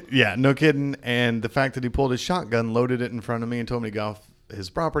 boy. Yeah, no kidding. And the fact that he pulled his shotgun, loaded it in front of me, and told me to get off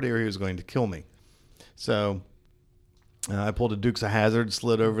his property or he was going to kill me. So I pulled a Dukes of Hazzard,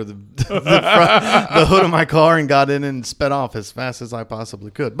 slid over the hood of my car, and got in and sped off as fast as I possibly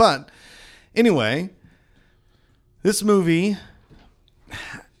could. But anyway, this movie,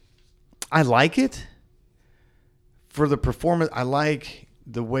 I like it for the performance. I like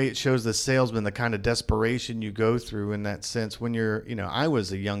the way it shows the salesman, the kind of desperation you go through in that sense when you're, I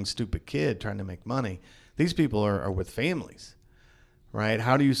was a young, stupid kid trying to make money. These people are with families. Right?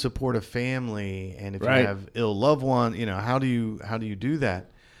 How do you support a family? And if you have ill loved one, how do you do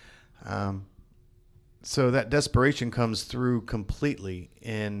that? So that desperation comes through completely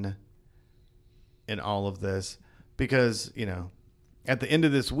in all of this because, at the end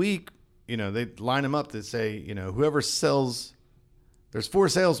of this week, they line them up to say, whoever sells There's 4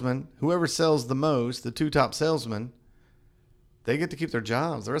 salesmen. Whoever sells the most, the 2 top salesmen, they get to keep their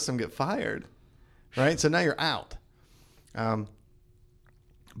jobs. The rest of them get fired, right? So now you're out.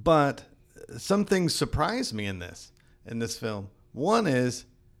 But some things surprised me in this film. One is,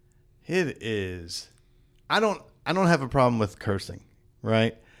 I don't have a problem with cursing,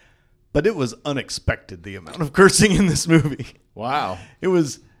 right? But it was unexpected, the amount of cursing in this movie. Wow. It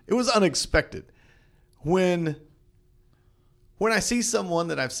was unexpected. When I see someone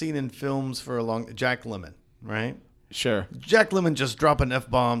that I've seen in films for a long, Jack Lemmon, right? Sure. Jack Lemmon just dropping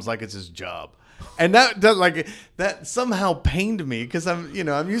F-bombs like it's his job. And that somehow pained me because I'm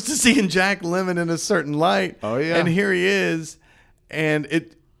used to seeing Jack Lemmon in a certain light. Oh yeah. And here he is, and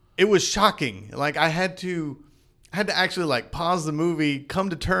it was shocking. Like I had to actually like pause the movie, come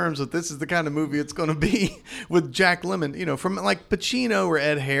to terms with this is the kind of movie it's going to be with Jack Lemmon. You know, from like Pacino or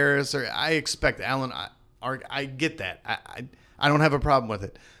Ed Harris or I expect Alan. I get that. I don't have a problem with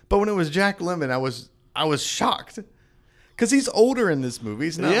it. But when it was Jack Lemmon, I was shocked. Because he's older in this movie.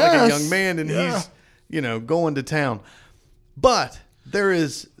 He's not like a young man, and he's, going to town. But there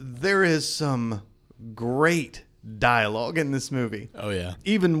is some great dialogue in this movie. Oh, yeah.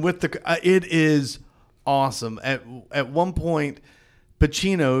 Even with it is awesome. At one point,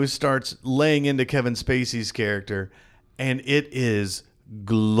 Pacino starts laying into Kevin Spacey's character, and it is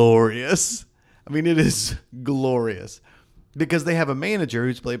glorious. I mean, it is glorious. Because they have a manager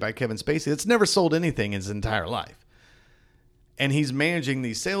who's played by Kevin Spacey that's never sold anything in his entire life. And he's managing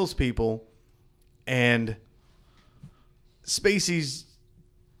these salespeople, and Spacey's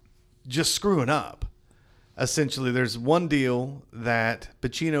just screwing up. Essentially, there's one deal that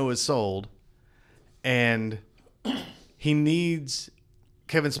Pacino has sold, and he needs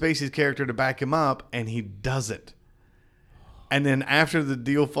Kevin Spacey's character to back him up, and he doesn't. And then after the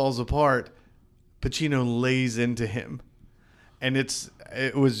deal falls apart, Pacino lays into him. And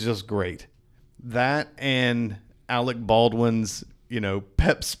it was just great. That and Alec Baldwin's,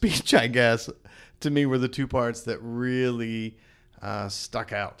 pep speech, I guess, to me were the 2 parts that really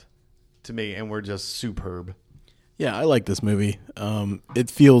stuck out to me and were just superb. Yeah, I like this movie.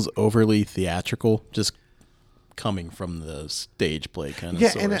 It feels overly theatrical, just coming from the stage play kind of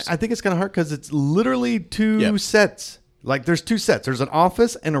source. And I think it's kind of hard because it's literally 2 sets. Like there's 2 sets. There's an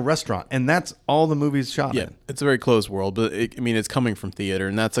office and a restaurant, and that's all the movie's shot in. It's a very closed world, but it's coming from theater,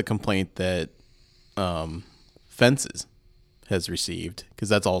 and that's a complaint that Fences has received, because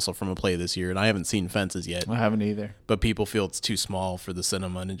that's also from a play this year, and I haven't seen Fences yet. I haven't either. But people feel it's too small for the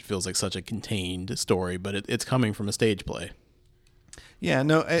cinema, and it feels like such a contained story, but it's coming from a stage play. Yeah,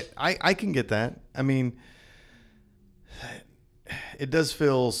 no, I can get that. I mean, it does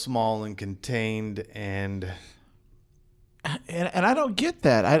feel small and contained, and I don't get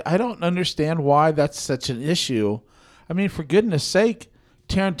that. I don't understand why that's such an issue. I mean, for goodness sake,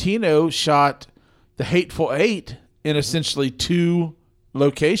 Tarantino shot The Hateful Eight in essentially 2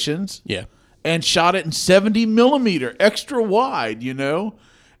 locations. Yeah. And shot it in 70 millimeter, extra wide, And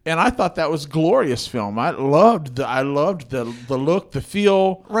I thought that was glorious film. I loved the look, the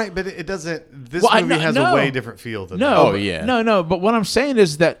feel. Right, but it doesn't. This movie has a way different feel than that. Oh yeah. No. But what I'm saying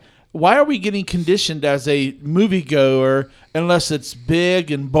is that why are we getting conditioned as a moviegoer unless it's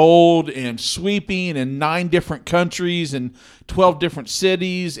big and bold and sweeping in 9 different countries and 12 different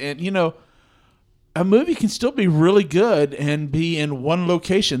cities? And, a movie can still be really good and be in one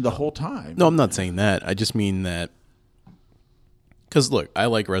location the whole time. No, I'm not saying that. I just mean that because, look, I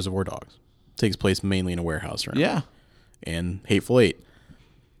like Reservoir Dogs. It takes place mainly in a warehouse, right? Yeah. And Hateful Eight.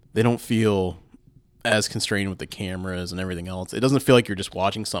 They don't feel as constrained with the cameras and everything else. It doesn't feel like you're just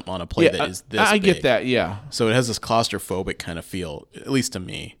watching something on a play that is this I big. get that, yeah. So it has this claustrophobic kind of feel, at least to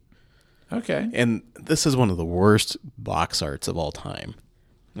me. Okay. And this is one of the worst box arts of all time.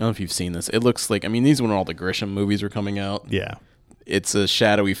 I don't know if you've seen this. It looks like, these are when all the Grisham movies were coming out. Yeah. It's a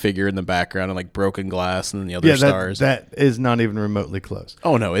shadowy figure in the background and like broken glass and the other stars. That is not even remotely close.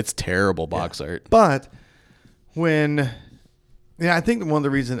 Oh, no, it's terrible box art. But I think one of the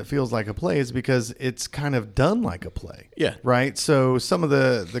reasons it feels like a play is because it's kind of done like a play. Yeah. Right? So some of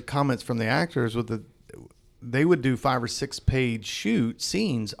the comments from the actors they would do 5 or 6 page shoot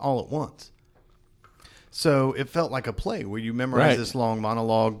scenes all at once. So it felt like a play where you memorize this long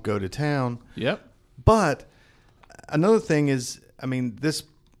monologue, go to town. Yep. But another thing is, this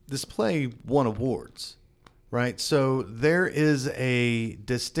play won awards, right? So there is a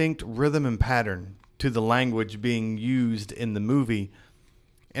distinct rhythm and pattern to the language being used in the movie.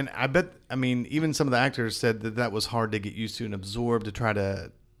 And I bet, even some of the actors said that was hard to get used to and absorb to try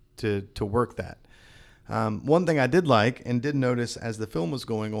to work that. One thing I did like and did notice as the film was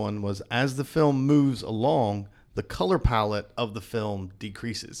going on was as the film moves along, the color palette of the film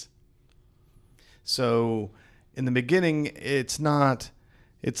decreases. So in the beginning, it's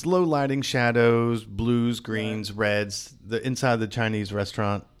low lighting, shadows, blues, greens, reds. The inside of the Chinese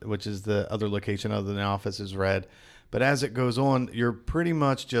restaurant, which is the other location other than the office, is red. But as it goes on, you're pretty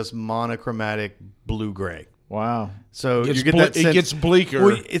much just monochromatic blue-gray. Wow. So you get that sense. It gets bleaker.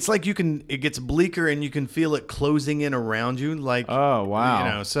 Well, it's like it gets bleaker and you can feel it closing in around you. Like, oh,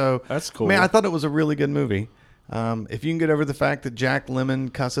 wow. So that's cool. Man, I thought it was a really good movie. If you can get over the fact that Jack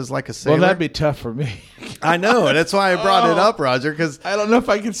Lemmon cusses like a sailor. Well, that'd be tough for me. I know. And that's why I brought it up, Roger, because I don't know if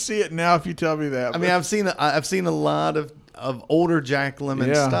I can see it now if you tell me that. I mean, I've seen a lot of older Jack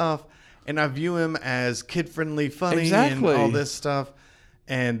Lemmon stuff, and I view him as kid-friendly, funny, and all this stuff.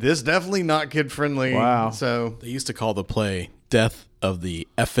 And this definitely not kid-friendly. Wow. So They used to call the play Death of the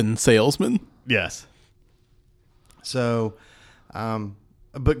Effin' Salesman. yes. So,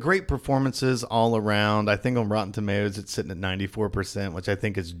 but great performances all around. I think on Rotten Tomatoes it's sitting at 94%, which I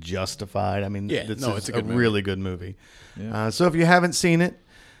think is justified. I mean, it's a really good movie. Yeah. So if you haven't seen it,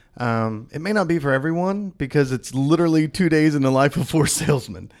 it may not be for everyone because it's literally 2 days in the life of 4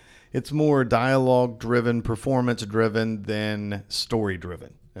 salesmen. It's more dialogue-driven, performance-driven than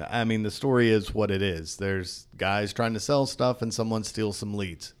story-driven. I mean, the story is what it is. There's guys trying to sell stuff and someone steals some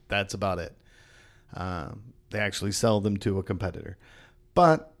leads. That's about it. They actually sell them to a competitor.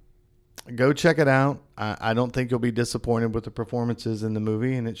 But go check it out. I don't think you'll be disappointed with the performances in the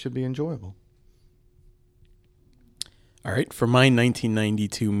movie, and it should be enjoyable. All right, for my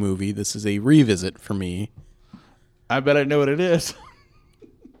 1992 movie, this is a revisit for me. I bet I know what it is.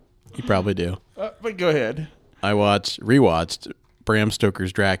 You probably do. But go ahead. I rewatched Bram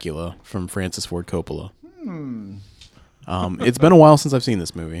Stoker's Dracula from Francis Ford Coppola. It's been a while since I've seen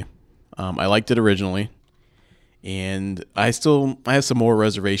this movie. I liked it originally, and I have some more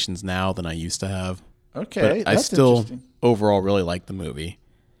reservations now than I used to have. Okay, but I still overall really like the movie.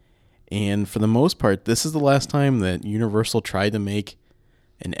 And for the most part, this is the last time that Universal tried to make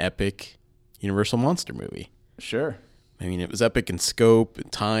an epic Universal monster movie. Sure. I mean, it was epic in scope,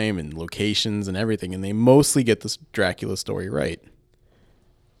 and time, and locations, and everything, and they mostly get this Dracula story right.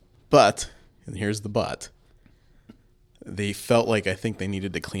 But, and here's the but, they felt like I think they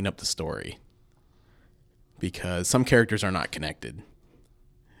needed to clean up the story because some characters are not connected.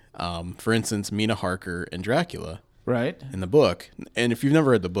 For instance, Mina Harker and Dracula, right, in the book, and if you've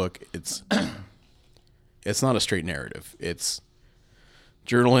never read the book, it's not a straight narrative. It's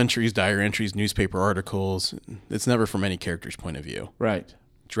journal entries, diary entries, newspaper articles. It's never from any character's point of view. Right.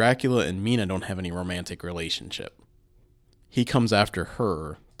 Dracula and Mina don't have any romantic relationship. He comes after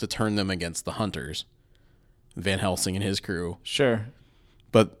her to turn them against the hunters, Van Helsing and his crew. Sure.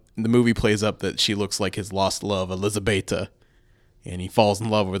 But the movie plays up that she looks like his lost love, Elizabeta, and he falls in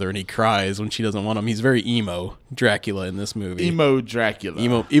love with her and he cries when she doesn't want him. He's very emo Dracula in this movie. Emo Dracula.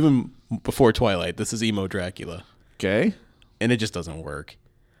 Emo, even before Twilight, this is emo Dracula. Okay. And it just doesn't work.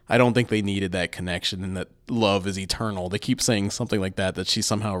 I don't think they needed that connection and that love is eternal. They keep saying something like that she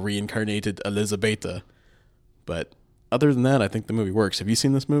somehow reincarnated Elizabeta. But other than that, I think the movie works. Have you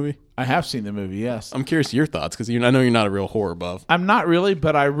seen this movie? I have seen the movie, yes. I'm curious your thoughts because I know you're not a real horror buff. I'm not really,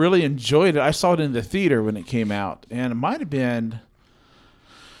 but I really enjoyed it. I saw it in the theater when it came out, and it might have been.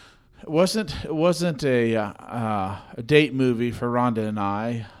 It wasn't a date movie for Rhonda and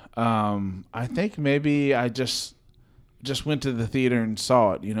I. I think maybe I just went to the theater and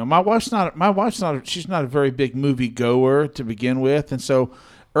saw it. You know, she's not a very big movie goer to begin with, and so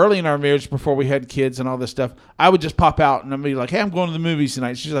early in our marriage, before we had kids and all this stuff, I would just pop out and I'd be like, "Hey, I'm going to the movies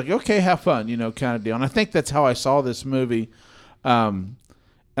tonight." She's like, "Okay, have fun," kind of deal. And I think that's how I saw this movie. And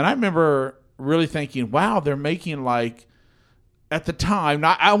I remember really thinking, "Wow, they're making like." At the time,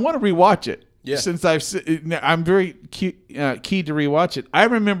 now I want to rewatch it. Yeah. Since I'm very key to rewatch it. I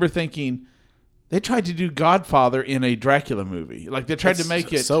remember thinking they tried to do Godfather in a Dracula movie. Like they tried to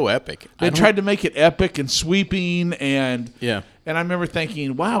make it so epic. They tried to make it epic and sweeping and yeah. And I remember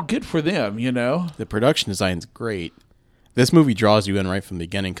thinking, wow, good for them. The production design's great. This movie draws you in right from the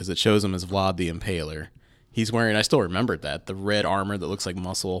beginning because it shows him as Vlad the Impaler. He's wearing, I still remembered that, the red armor that looks like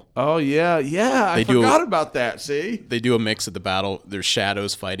muscle. Oh, yeah. I forgot about that, see? They do a mix at the battle. There's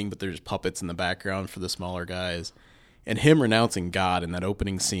shadows fighting, but there's puppets in the background for the smaller guys. And him renouncing God in that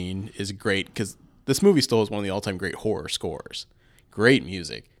opening scene is great because this movie still has one of the all-time great horror scores. Great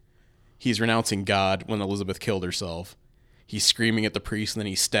music. He's renouncing God when Elizabeth killed herself. He's screaming at the priest, and then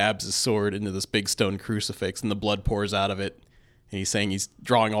he stabs his sword into this big stone crucifix, and the blood pours out of it. And he's saying he's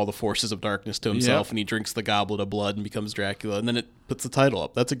drawing all the forces of darkness to himself, and he drinks the goblet of blood and becomes Dracula. And then it puts the title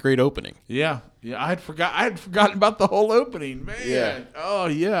up. That's a great opening. Yeah. I had forgotten about the whole opening, man. Yeah. Oh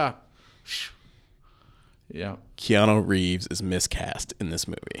yeah. Yeah. Keanu Reeves is miscast in this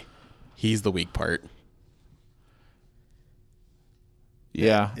movie. He's the weak part.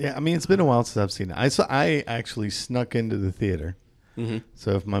 Yeah. Yeah, I mean, it's been a while since I've seen it. I actually snuck into the theater. Mm-hmm.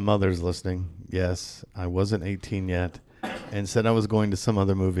 So if my mother's listening, yes, I wasn't 18 yet, and said I was going to some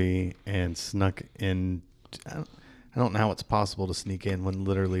other movie and snuck in. I don't know how it's possible to sneak in when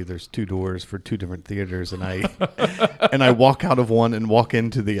literally there's 2 doors for 2 different theaters, and I walk out of one and walk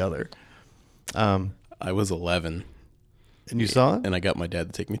into the other. I was 11. And you saw it? And I got my dad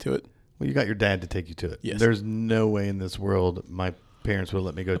to take me to it. Well, you got your dad to take you to it. Yes. There's no way in this world my parents would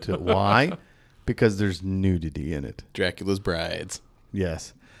let me go to it. Why? Because there's nudity in it. Dracula's Brides.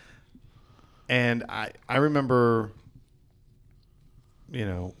 Yes. And I remember,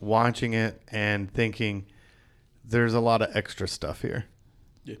 watching it and thinking, there's a lot of extra stuff here.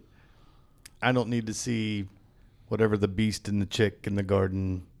 Yeah. I don't need to see whatever the beast and the chick in the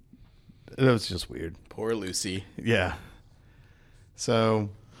garden. It was just weird. Poor Lucy. Yeah. So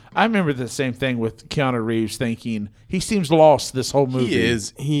I remember the same thing with Keanu Reeves, thinking he seems lost this whole movie. He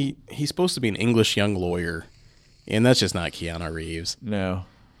is. He's supposed to be an English young lawyer, and that's just not Keanu Reeves. No.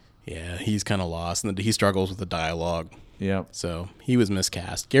 Yeah, he's kind of lost, and he struggles with the dialogue. Yeah. So he was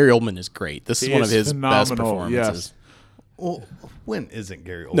miscast. Gary Oldman is great. This is one of his best performances. Yes. Well, when isn't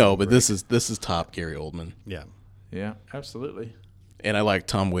Gary Oldman? No, but great? this is top Gary Oldman. Yeah. Yeah, absolutely. And I like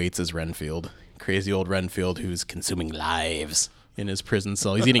Tom Waits as Renfield. Crazy old Renfield who's consuming lives in his prison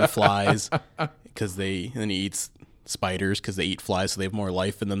cell. He's eating flies and he eats spiders because they eat flies, so they have more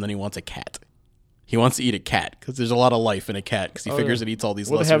life in them. Then he wants a cat. He wants to eat a cat because there's a lot of life in a cat because he figures it eats all these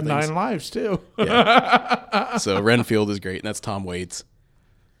Well, they lesser have things. 9 lives, too. Yeah. So Renfield is great, and that's Tom Waits.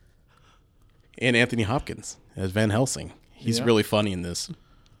 And Anthony Hopkins as Van Helsing. He's really funny in this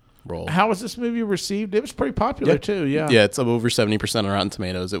role. How was this movie received? It was pretty popular, too, yeah. Yeah, it's over 70% on Rotten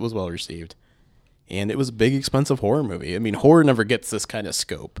Tomatoes. It was well received. And it was a big, expensive horror movie. I mean, horror never gets this kind of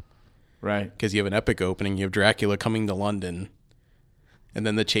scope. Right. Because you have an epic opening. You have Dracula coming to London. And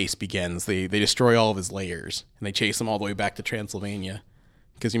then the chase begins. They destroy all of his lairs. And they chase him all the way back to Transylvania.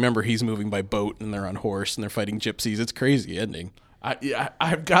 Because you remember he's moving by boat and they're on horse and they're fighting gypsies. It's crazy ending.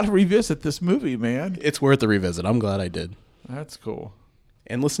 I've got to revisit this movie, man. It's worth a revisit. I'm glad I did. That's cool.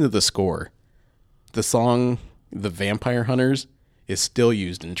 And listen to the score. The song, The Vampire Hunters, is still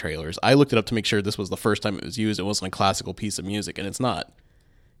used in trailers. I looked it up to make sure this was the first time it was used. It wasn't a classical piece of music, and it's not.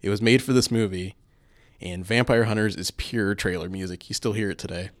 It was made for this movie, and Vampire Hunters is pure trailer music. You still hear it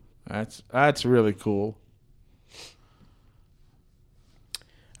today. That's really cool.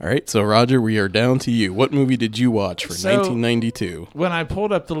 All right, so Roger, we are down to you. What movie did you watch for 1992? When I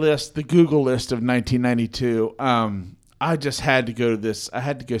pulled up the Google list of 1992, I just had to go to this. I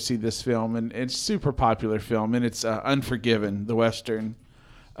had to go see this film, and it's a super popular film, and it's Unforgiven, the Western.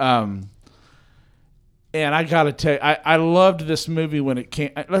 And I got to tell you, I loved this movie when it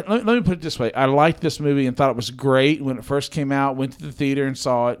came. Let me put it this way. I liked this movie and thought it was great when it first came out, went to the theater and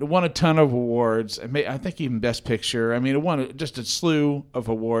saw it. It won a ton of awards. I think even Best Picture. I mean, it won just a slew of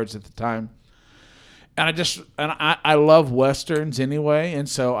awards at the time. And I love Westerns anyway, and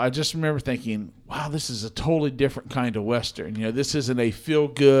so I just remember thinking, wow, this is a totally different kind of Western. This isn't a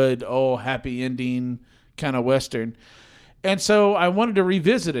feel-good, happy ending kind of Western. And so I wanted to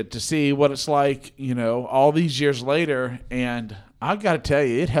revisit it to see what it's like, all these years later. And I got to tell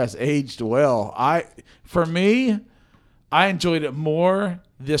you, it has aged well. For me, I enjoyed it more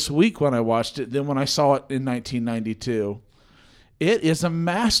this week when I watched it than when I saw it in 1992. It is a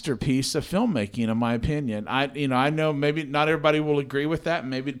masterpiece of filmmaking, in my opinion. I know maybe not everybody will agree with that.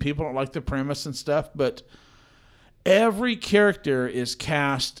 Maybe people don't like the premise and stuff, but every character is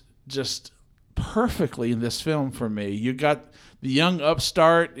cast just perfectly in this film for me. You got the young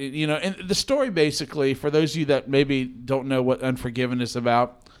upstart, and the story basically, for those of you that maybe don't know what Unforgiven is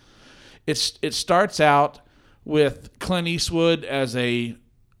about, it starts out with Clint Eastwood as a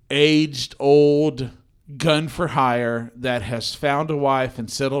aged, old gun for hire that has found a wife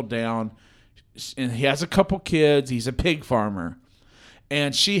and settled down, and he has a couple kids. He's a pig farmer,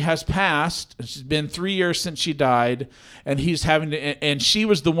 and she has passed. It's been 3 years since she died, and he's having to. And she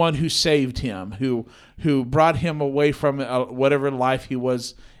was the one who saved him, who brought him away from whatever life he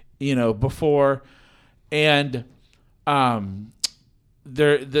was, before. And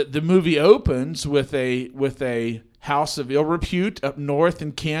the movie opens with a house of ill repute up north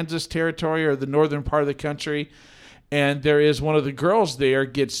in Kansas territory, or the northern part of the country, and there is one of the girls there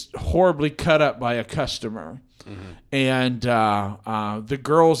gets horribly cut up by a customer. Mm-hmm. And the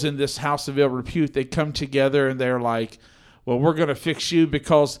girls in this house of ill repute, they come together and they're like, well, we're going to fix you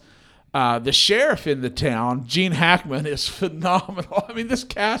because The sheriff in the town, Gene Hackman, is phenomenal. I mean, this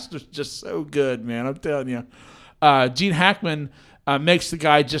cast is just so good, man. I'm telling you. Gene Hackman makes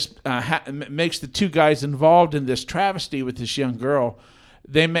makes the two guys involved in this travesty with this young girl.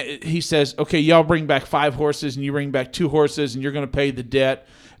 He says, okay, y'all bring back 5 horses and you bring back 2 horses and you're going to pay the debt.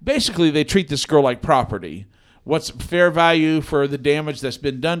 Basically, they treat this girl like property. What's fair value for the damage that's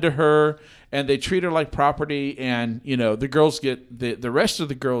been done to her, and they treat her like property. And the girls get the rest of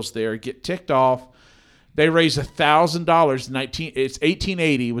the girls there get ticked off. They raise $1,000. It's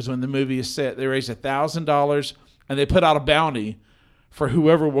 1880 was when the movie is set. They raise $1,000 and they put out a bounty for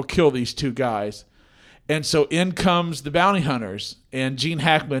whoever will kill these 2 guys. And so in comes the bounty hunters, and Gene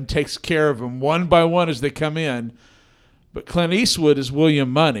Hackman takes care of them one by one as they come in. But Clint Eastwood is William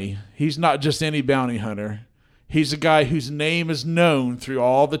Money. He's not just any bounty hunter. He's a guy whose name is known through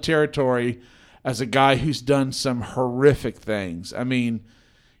all the territory as a guy who's done some horrific things. I mean,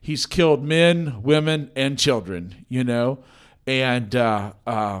 he's killed men, women, and children, and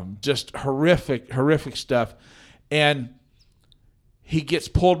just horrific stuff. And he gets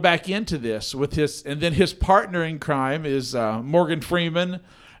pulled back into this and then his partner in crime is Morgan Freeman,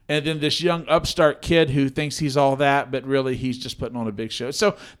 and then this young upstart kid who thinks he's all that, but really he's just putting on a big show.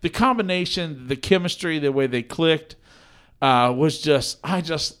 So the combination, the chemistry, the way they clicked was I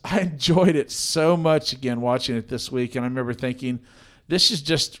enjoyed it so much again watching it this week. And I remember thinking, this is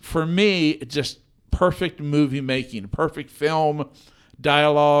just, for me, just perfect movie making, perfect film,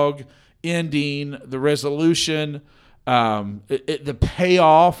 dialogue, ending, the resolution. The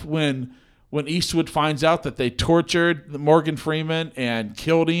payoff when Eastwood finds out that they tortured Morgan Freeman and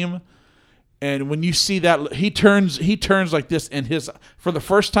killed him, and when you see that, he turns like this, and for the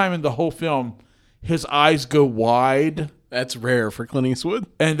first time in the whole film, his eyes go wide. That's rare for Clint Eastwood,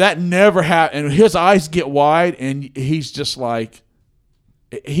 and that never happened. And his eyes get wide, and he's just like,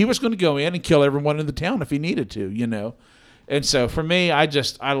 he was going to go in and kill everyone in the town if he needed to, And so for me, I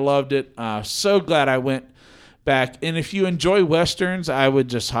loved it. So glad I went back. And if you enjoy Westerns, I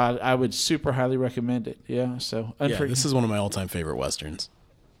would super highly recommend it. Yeah. So this is one of my all-time favorite Westerns.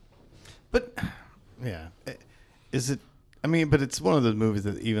 But yeah, is it? I mean, but it's one of those movies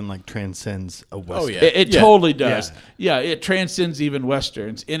that even like transcends a Western. Oh yeah, it totally does. Yeah, it transcends even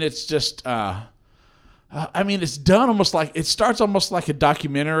Westerns, and it's just. I mean, it's done almost like, it starts almost like a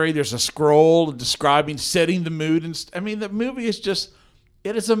documentary. There's a scroll setting the mood. And the movie is just,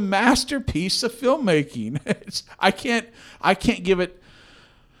 it is a masterpiece of filmmaking. I can't give it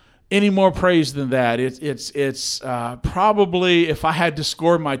any more praise than that. It's probably, if I had to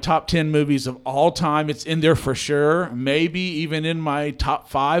score my top 10 movies of all time, it's in there for sure. Maybe even in my top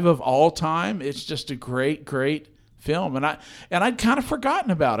 5 of all time. It's just a great film, and I'd kind of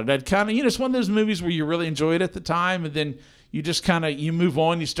forgotten about it. I'd kind of, it's one of those movies where you really enjoy it at the time, and then you just kind of, you move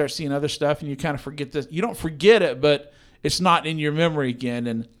on, you start seeing other stuff, and you kind of forget this. You don't forget it, but it's not in your memory again.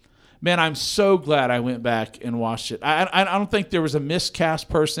 And man, I'm so glad I went back and watched it. I don't think there was a miscast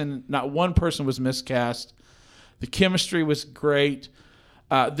person. Not one person was miscast. The chemistry was great.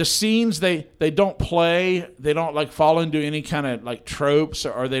 The scenes, they don't play. They don't like fall into any kind of like tropes,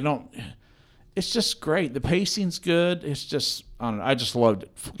 or they don't. It's just great. The pacing's good. It's just, I don't know. I just loved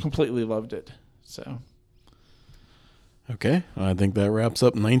it. Completely loved it. So. Okay. I think that wraps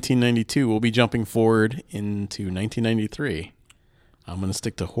up 1992. We'll be jumping forward into 1993. I'm going to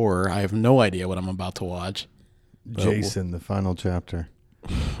stick to horror. I have no idea what I'm about to watch. Jason, the final chapter.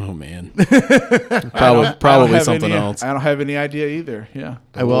 Oh, man. Probably something else. I don't have any idea either. Yeah.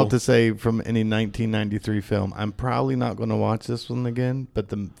 I will have to say, from any 1993 film, I'm probably not going to watch this one again, but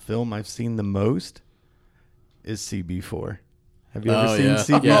the film I've seen the most is CB4. Have you ever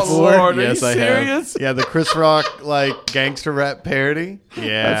seen CB4? Yes. Oh, Lord, yes, are you I serious? Yeah, the Chris Rock gangster rap parody.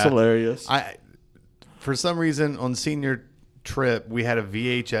 Yeah. That's hilarious. For some reason, on senior trip, we had a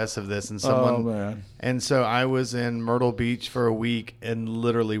VHS of this, and and so I was in Myrtle Beach for a week and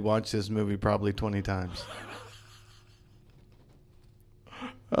literally watched this movie probably 20 times.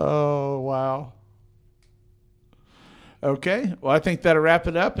 Oh, wow. Okay, well, I think that'll wrap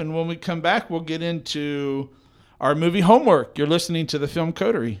it up, and when we come back, we'll get into our movie homework. You're listening to the Film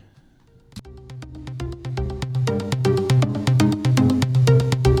Coterie.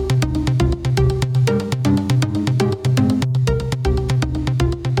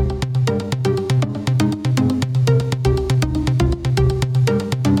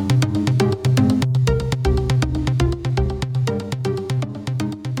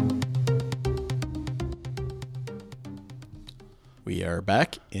 We are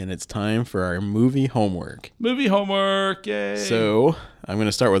back, and it's time for our movie homework. Movie homework, yay! So, I'm going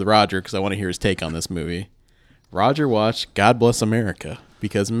to start with Roger, because I want to hear his take on this movie. Roger watched God Bless America.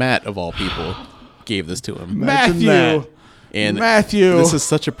 because Matt, of all people, gave this to him. Matthew. And Matthew. This is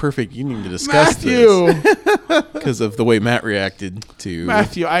such a perfect union to discuss Matthew. this because of the way Matt reacted to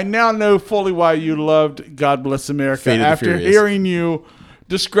Matthew, I now know fully why you loved God Bless America Fate of the after Furious. hearing you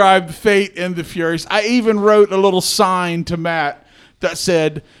describe Fate and the Furious. I even wrote a little sign to Matt that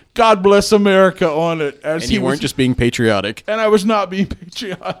said God Bless America on it. And you weren't just being patriotic. And I was not being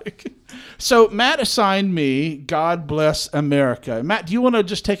patriotic. So Matt assigned me God Bless America. Matt, do you want to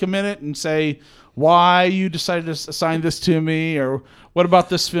just take a minute and say why you decided to assign this to me, or what about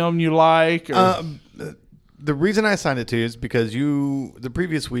this film you like? Or? The reason I assigned it to you is because the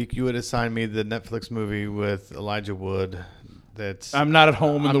previous week you had assigned me the Netflix movie with Elijah Wood. That's I'm not at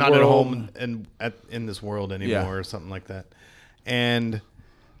home in the world. I'm not at home in this world anymore, or something like that. And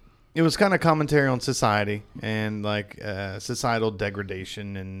it was kind of commentary on society and like societal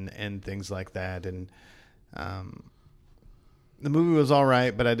degradation and things like that. And the movie was all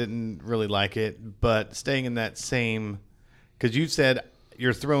right, but I didn't really like it. But staying in that same, because you said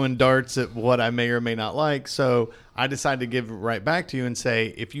you're throwing darts at what I may or may not like, so I decided to give it right back to you and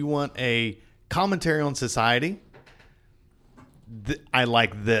say, if you want a commentary on society, I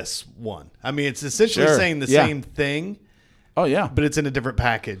like this one. I mean, it's essentially saying the same thing. Oh, yeah. But it's in a different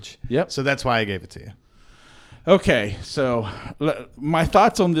package. Yep. So that's why I gave it to you. Okay, so my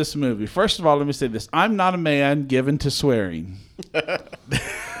thoughts on this movie. First of all, let me say this. I'm not a man given to swearing.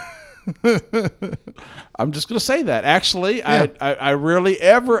 I'm just going to say that. Actually, yeah. I rarely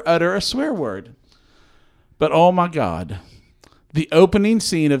ever utter a swear word. But oh my God, the opening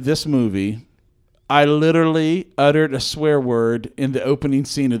scene of this movie, I literally uttered a swear word in the opening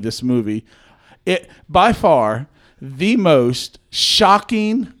scene of this movie. It, by far, the most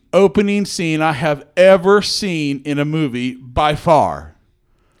shocking opening scene I have ever seen in a movie, by far.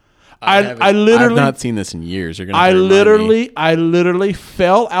 I literally, I've not seen this in years. You're gonna I literally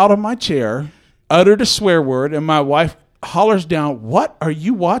fell out of my chair, uttered a swear word, and my wife hollers down, "What are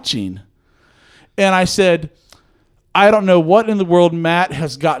you watching?" And I said, "I don't know what in the world Matt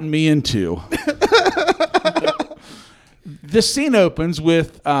has gotten me into." This scene opens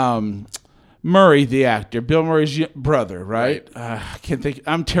with Murray, the actor, Bill Murray's brother, right? I can't think.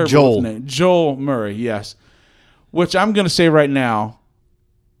 I'm terrible with the name. Joel Murray, yes. Which I'm going to say right now,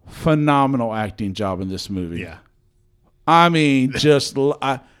 phenomenal acting job in this movie. Yeah. I mean,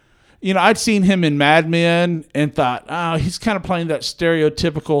 I'd seen him in Mad Men and thought, oh, he's kind of playing that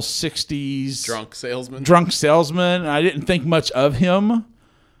stereotypical 60s drunk salesman. I didn't think much of him.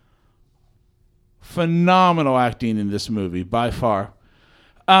 Phenomenal acting in this movie, by far.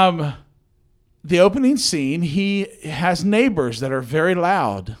 The opening scene, he has neighbors that are very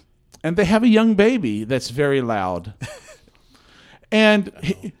loud, and they have a young baby that's very loud. And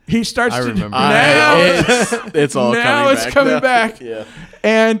he starts to remember. It's all now coming it's back. coming back. Yeah.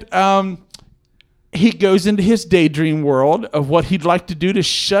 And he goes into his daydream world of what he'd like to do to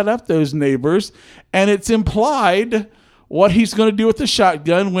shut up those neighbors, and it's implied what he's going to do with the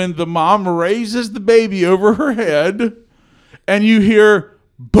shotgun when the mom raises the baby over her head, and you hear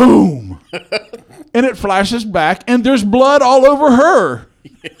boom, and it flashes back, and there's blood all over her.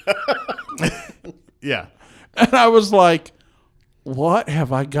 Yeah. And I was like, what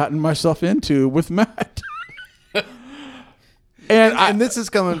have I gotten myself into with Matt? And this is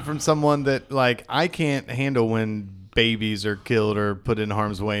coming from someone that, like, I can't handle when babies are killed or put in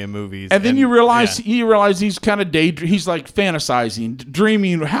harm's way in movies. And then you realize he's kind of he's like fantasizing,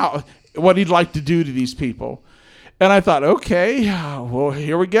 dreaming what he'd like to do to these people. And I thought, okay, well,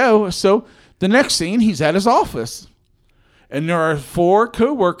 here we go. So the next scene, he's at his office. And there are 4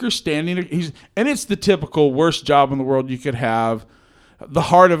 co-workers standing. And it's the typical worst job in the world you could have. The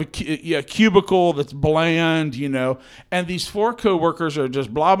heart of a cubicle that's bland, And these 4 co-workers are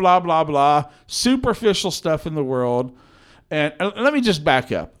just blah, blah, blah, blah. Superficial stuff in the world. And let me just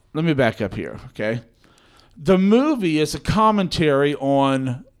back up. Let me back up here, okay? The movie is a commentary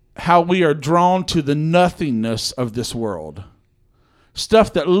on how we are drawn to the nothingness of this world.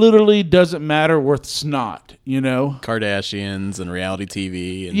 Stuff that literally doesn't matter worth snot, Kardashians and reality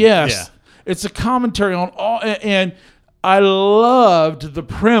TV. And yes. Yeah. It's a commentary on all, and I loved the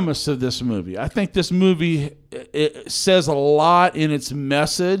premise of this movie. I think this movie, it says a lot in its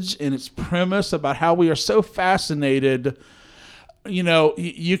message, in its premise about how we are so fascinated.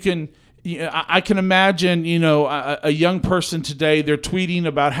 I can imagine, a young person today, they're tweeting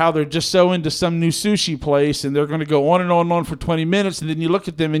about how they're just so into some new sushi place and they're going to go on and on and on for 20 minutes. And then you look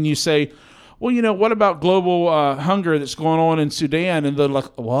at them and you say, well, what about global hunger that's going on in Sudan? And they're like,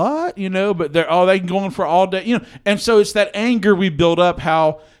 what? But they can go on for all day, And so it's that anger we build up,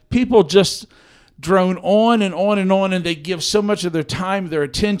 how people just drone on and on and on, and they give so much of their time, their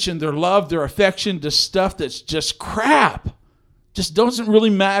attention, their love, their affection to stuff that's just crap. Just doesn't really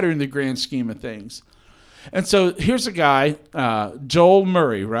matter in the grand scheme of things. And so here's a guy, Joel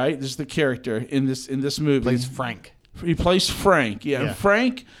Murray, right? This is the character in this movie. Plays Frank. He plays Frank, yeah. And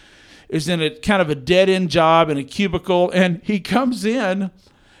Frank is in a kind of a dead-end job in a cubicle, and he comes in,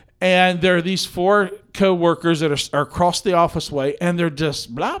 and there are these 4 co-workers that are across the office way, and they're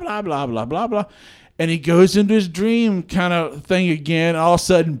just blah, blah, blah, blah, blah, blah. And he goes into his dream kind of thing again, and all of a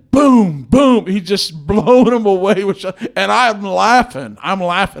sudden, boom, boom, he's just blowing them away. And I'm laughing. I'm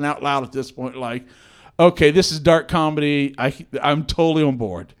laughing out loud at this point, like, okay, this is dark comedy. I'm totally on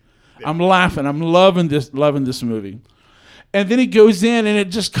board. I'm laughing. I'm loving this movie. And then he goes in, and it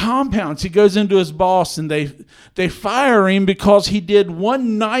just compounds. He goes into his boss, and they fire him because he did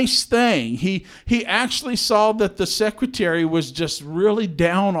one nice thing. He actually saw that the secretary was just really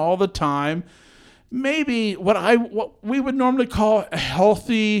down all the time. Maybe what we would normally call a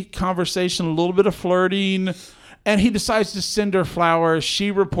healthy conversation, a little bit of flirting, and he decides to send her flowers.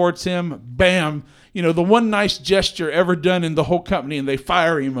 She reports him. Bam. The one nice gesture ever done in the whole company, and they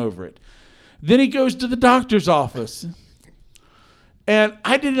fire him over it. Then he goes to the doctor's office. And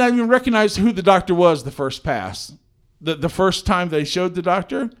I didn't even recognize who the doctor was the first pass. The first time they showed the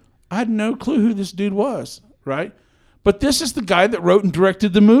doctor, I had no clue who this dude was, right? But this is the guy that wrote and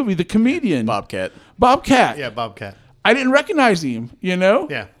directed the movie, the comedian. Bobcat. Yeah, Bobcat. I didn't recognize him,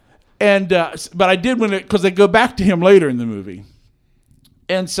 Yeah. And but I did because they go back to him later in the movie.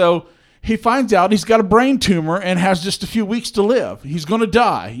 And so he finds out he's got a brain tumor and has just a few weeks to live. He's going to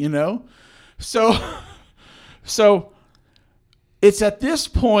die, So it's at this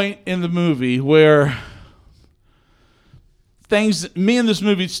point in the movie where me and this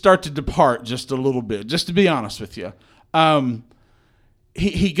movie start to depart just a little bit, just to be honest with you.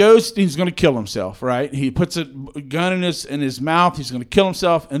 He goes, he's going to kill himself, right? He puts a gun in his mouth. He's going to kill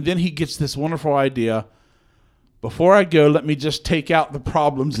himself. And then he gets this wonderful idea. Before I go, let me just take out the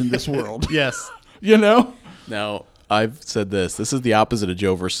problems in this world. Yes. Now, I've said this. This is the opposite of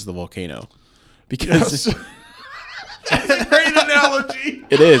Joe versus the volcano. Because That's a great analogy.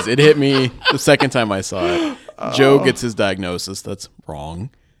 it is. It hit me the second time I saw it. Joe gets his diagnosis that's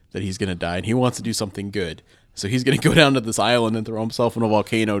wrong, that he's going to die, and he wants to do something good. So he's going to go down to this island and throw himself in a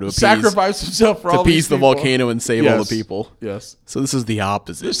volcano to sacrifice himself for all these the people. volcano and save all the people. Yes. So this is the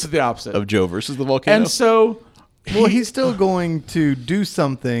opposite. This is the opposite of Joe versus the volcano. And so, Well, he's still going to do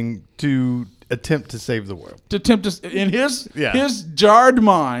something to attempt to save the world. In his jarred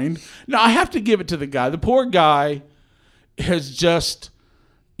mind. Now I have to give it to the guy. The poor guy has just,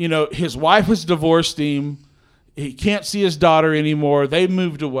 his wife has divorced him. He can't see his daughter anymore. They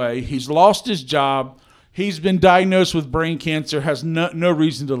moved away. He's lost his job. He's been diagnosed with brain cancer, has no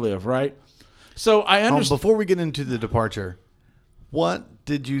reason to live, right? So I understand. Before we get into the departure, what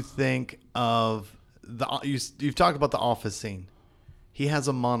did you think of you've talked about the office scene. He has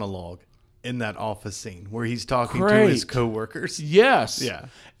a monologue in that office scene where he's talking to his coworkers. Yes. Yeah.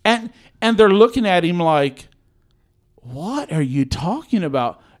 And they're looking at him like, what are you talking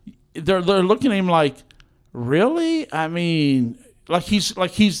about? They're looking at him like, really? I mean,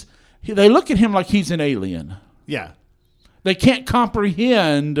 they look at him like he's an alien. Yeah. They can't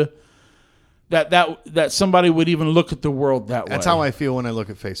comprehend that somebody would even look at the world that way. That's how I feel when I look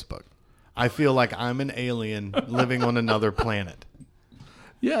at Facebook. I feel like I'm an alien living on another planet.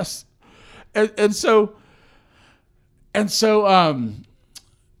 Yes. So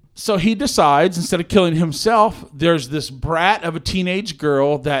he decides, instead of killing himself, there's this brat of a teenage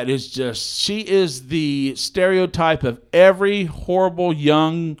girl that is she is the stereotype of every horrible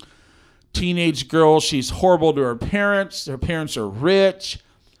young teenage girl. She's horrible to her parents. Her parents are rich.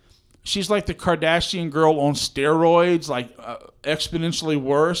 She's like the Kardashian girl on steroids, like exponentially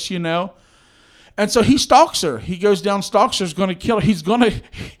worse, And so he stalks her. He goes down, stalks her, is going to kill her.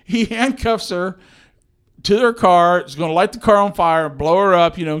 He handcuffs her to their car. He's going to light the car on fire, blow her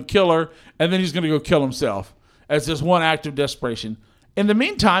up, kill her, and then he's going to go kill himself as this one act of desperation. In the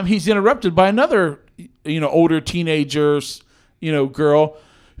meantime, he's interrupted by another, older teenagers, girl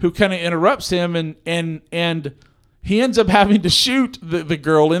who kind of interrupts him, and he ends up having to shoot the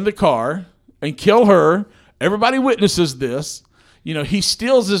girl in the car and kill her. Everybody witnesses this. He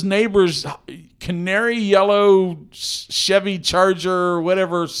steals his neighbor's canary yellow Chevy Charger,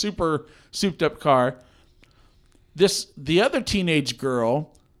 whatever, super souped up car. The other teenage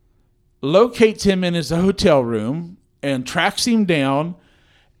girl locates him in his hotel room and tracks him down.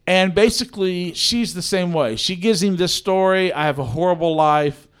 And basically, she's the same way. She gives him this story. I have a horrible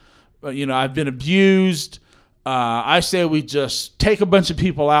life. I've been abused. I say we just take a bunch of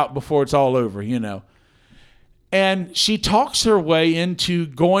people out before it's all over, you know. And she talks her way into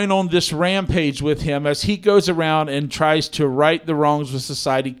going on this rampage with him as he goes around and tries to right the wrongs of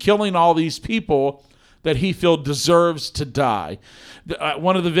society, killing all these people that he feels deserves to die.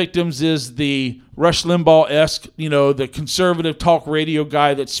 One of the victims is the Rush Limbaugh-esque, you know, the conservative talk radio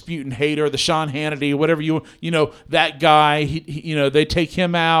guy that's spewing hate, or the Sean Hannity, whatever you know, that guy. He you know, they take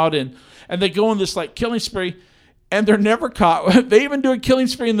him out and they go on this like killing spree. And they're never caught. They even do a killing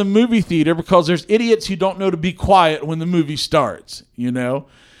spree in the movie theater because there's idiots who don't know to be quiet when the movie starts, you know?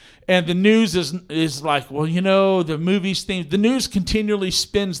 And the news is like, well, you know, the movie's theme. The news continually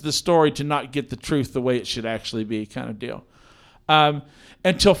spins the story to not get the truth the way it should actually be, kind of deal.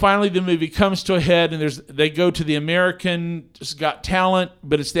 Until finally the movie comes to a head, and they go to the American's Got Talent,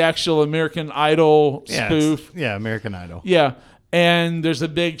 but it's the actual American Idol spoof. American Idol. Yeah. And there's a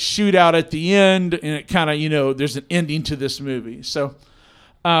big shootout at the end, and it kind of, you know, there's an ending to this movie. So,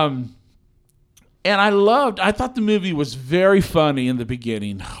 and I thought the movie was very funny in the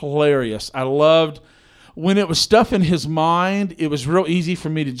beginning, hilarious. I loved when it was stuff in his mind. It was real easy for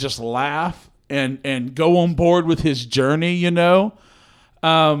me to just laugh and go on board with his journey, you know.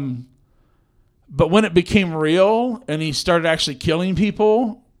 But when it became real and he started actually killing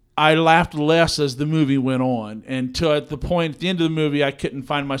people, I laughed less as the movie went on, until at the end of the movie, I couldn't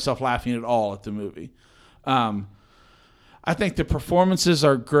find myself laughing at all at the movie. I think the performances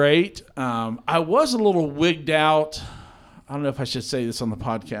are great. I was a little wigged out. I don't know if I should say this on the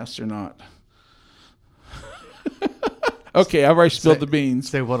podcast or not. Okay, I've already spilled the beans.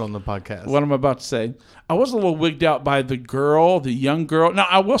 Say what on the podcast? What I'm about to say. I was a little wigged out by the young girl. Now,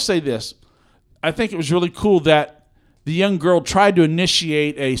 I will say this. I think it was really cool that the young girl tried to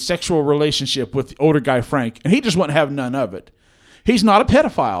initiate a sexual relationship with the older guy, Frank, and he just wouldn't have none of it. He's not a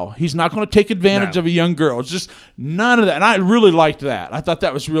pedophile. He's not going to take advantage of a young girl. It's just none of that. And I really liked that. I thought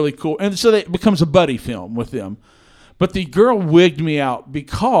that was really cool. And so it becomes a buddy film with them. But the girl wigged me out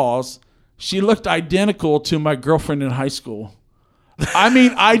because she looked identical to my girlfriend in high school. I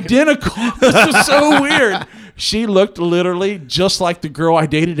mean, identical. This is so weird. She looked literally just like the girl I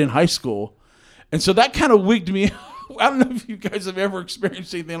dated in high school. And so that kind of wigged me out. I don't know if you guys have ever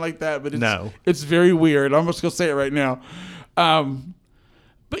experienced anything like that, but it's very weird. I'm just going to say it right now.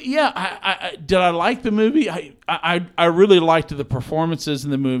 But yeah, I did I like the movie? I really liked the performances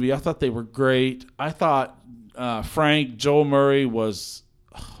in the movie. I thought they were great. I thought Joel Murray was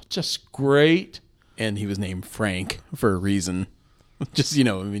just great. And he was named Frank for a reason. Just, you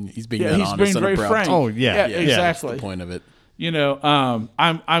know, I mean, he's being he's honest being and very abrupt. frank. Oh, yeah. Exactly. That's the point of it. You know,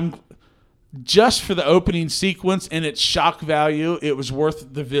 I'm just for the opening sequence and its shock value, it was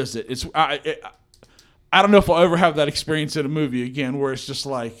worth the visit. I don't know if I'll ever have that experience in a movie again, where it's just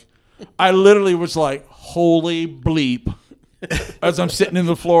like, I literally was like, holy bleep, as I'm sitting in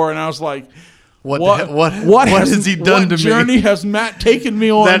the floor, and I was like, what has he done to me? What journey has Matt taken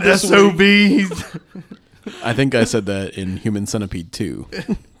me on? That this SOB. week? I think I said that in Human Centipede 2.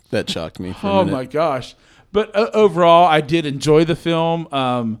 That shocked me for a minute. My gosh. But overall, I did enjoy the film.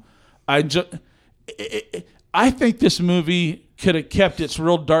 I think this movie could have kept its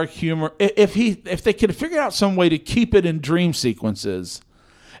real dark humor if they could have figured out some way to keep it in dream sequences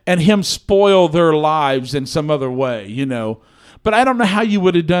and him spoil their lives in some other way, you know. But I don't know how you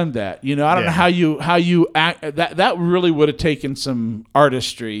would have done that, you know. I don't know how you act. That really would have taken some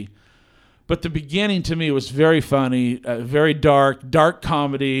artistry. But the beginning to me was very funny, very dark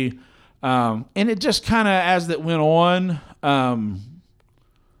comedy, and it just kind of, as it went on.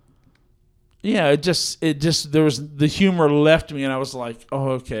 Yeah, it just there was the humor left me, and I was like,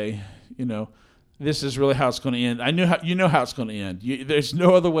 oh, okay, you know, this is really how it's going to end. I knew how it's going to end. There's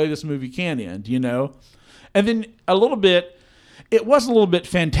no other way this movie can end, you know. And then it was a little bit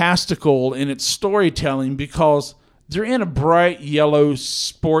fantastical in its storytelling because they're in a bright yellow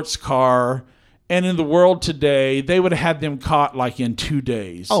sports car, and in the world today, they would have had them caught like in 2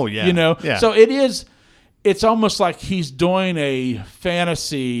 days. Oh yeah, you know. Yeah. So it's almost like he's doing a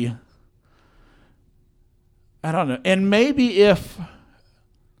fantasy. I don't know. And maybe if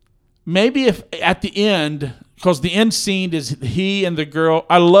at the end, because the end scene is he and the girl.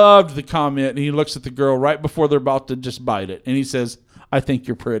 I loved the comment, and he looks at the girl right before they're about to just bite it, and he says, "I think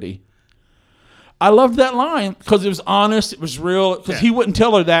you're pretty." I loved that line because it was honest, it was real, because he wouldn't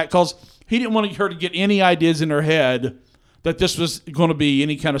tell her that because he didn't want her to get any ideas in her head that this was going to be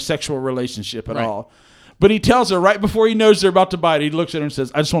any kind of sexual relationship at all. But he tells her right before he knows they're about to bite, he looks at her and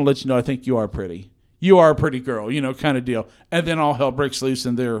says, "I just want to let you know I think you are pretty. You are a pretty girl," you know, kind of deal. And then all hell breaks loose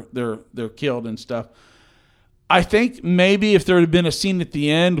and they're killed and stuff. I think maybe if there had been a scene at the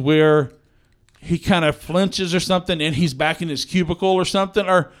end where he kind of flinches or something and he's back in his cubicle or something,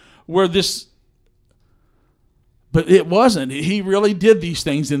 or where this. But it wasn't. He really did these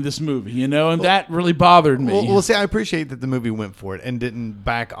things in this movie, and that really bothered me. Well, see, I appreciate that the movie went for it and didn't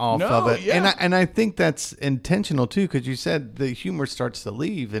back off of it. Yeah. And I think that's intentional, too, because you said the humor starts to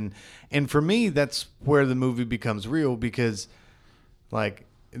leave. And for me, that's where the movie becomes real because, like,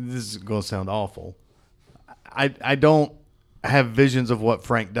 this is going to sound awful. I don't have visions of what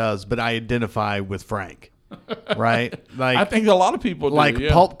Frank does, but I identify with Frank, right? Like I think a lot of people do. Like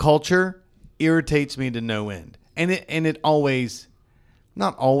yeah. pulp culture irritates me to no end. And it always,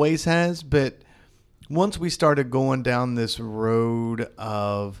 not always has, but once we started going down this road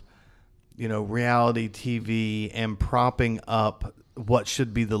of, reality TV and propping up what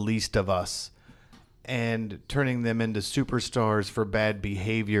should be the least of us and turning them into superstars for bad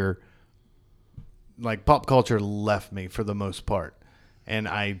behavior, like pop culture left me for the most part. And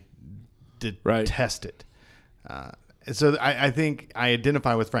I detest it. So I think I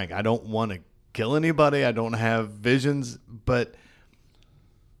identify with Frank. I don't want to kill anybody. I don't have visions, but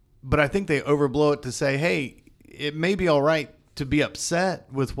I think they overblow it to say, hey, it may be all right to be upset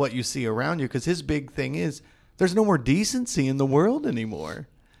with what you see around you, because his big thing is there's no more decency in the world anymore.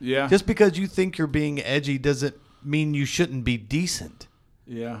 Yeah. Just because you think you're being edgy doesn't mean you shouldn't be decent.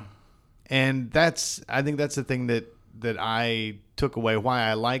 Yeah. And I think that's the thing that I took away, why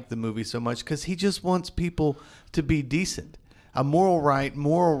I like the movie so much, because he just wants people to be decent. A moral right,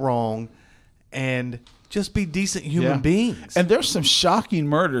 moral wrong, and just be decent human beings. And there's some shocking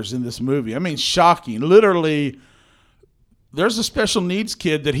murders in this movie. I mean, shocking. Literally, there's a special needs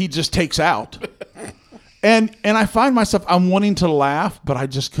kid that he just takes out. and I find myself, I'm wanting to laugh, but I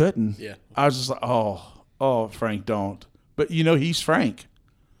just couldn't. Yeah. I was just like, oh, Frank, don't. But, he's Frank.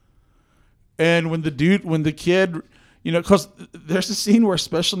 And when the kid, because there's a scene where a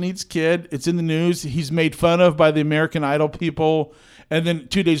special needs kid, it's in the news, he's made fun of by the American Idol people. And then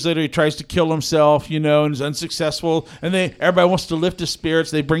 2 days later, he tries to kill himself, and is unsuccessful. And everybody wants to lift his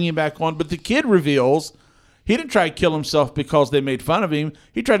spirits. They bring him back on. But the kid reveals he didn't try to kill himself because they made fun of him.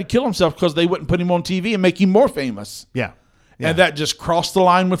 He tried to kill himself because they wouldn't put him on TV and make him more famous. Yeah. And that just crossed the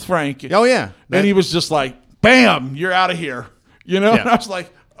line with Frank. Oh, yeah. And he was just like, bam, you're out of here. And I was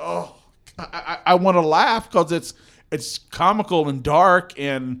like, oh, I want to laugh because it's comical and dark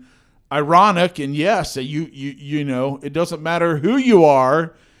and ironic, and yes, it doesn't matter who you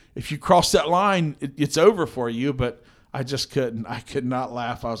are. If you cross that line, it's over for you. But I just couldn't. I could not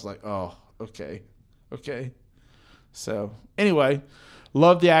laugh. I was like, oh, okay. So anyway,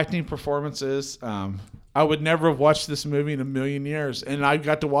 love the acting performances. I would never have watched this movie in a million years, and I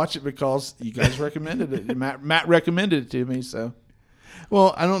got to watch it because you guys recommended it. Matt recommended it to me. So,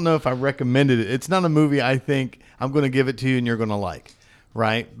 well, I don't know if I recommended it. It's not a movie I think I'm going to give it to you and you're going to like.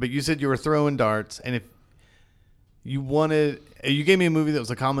 Right, but you said you were throwing darts, and if you gave me a movie that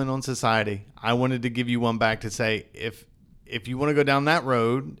was a comment on society. I wanted to give you one back to say, if you want to go down that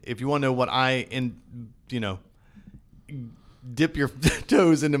road, if you want to know what dip your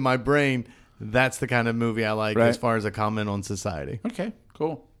toes into my brain, that's the kind of movie I like as far as a comment on society. Okay,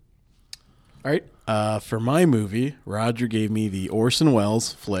 cool. All right, for my movie, Roger gave me the Orson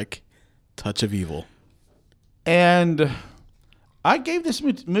Welles flick, Touch of Evil, and I gave this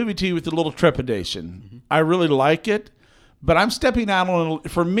movie to you with a little trepidation. Mm-hmm. I really like it, but I'm stepping out on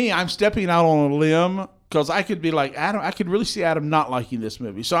a limb because I could be like Adam. I could really see Adam not liking this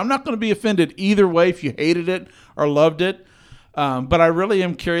movie, so I'm not going to be offended either way if you hated it or loved it. But I really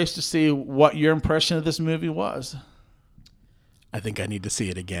am curious to see what your impression of this movie was. I think I need to see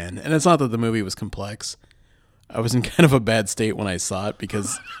it again, and it's not that the movie was complex. I was in kind of a bad state when I saw it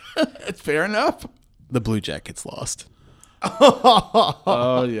because it's fair enough. The Blue Jackets lost.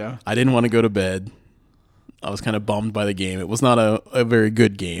 Oh, yeah. I didn't want to go to bed. I was kind of bummed by the game. It was not a very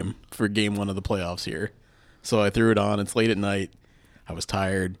good game for game one of the playoffs here. So I threw it on. It's late at night. I was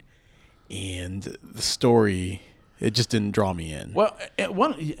tired. And the story, it just didn't draw me in. Well,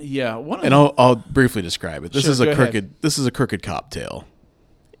 I'll briefly describe it. This Sure, is a crooked cop tale.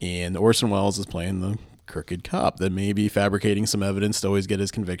 And Orson Welles is playing the crooked cop that may be fabricating some evidence to always get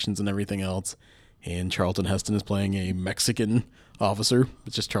his convictions and everything else. And Charlton Heston is playing a Mexican officer.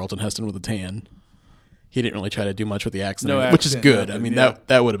 It's just Charlton Heston with a tan. He didn't really try to do much with the accent, which is good. I mean,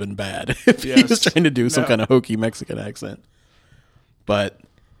 that would have been bad if he was trying to do some kind of hokey Mexican accent. But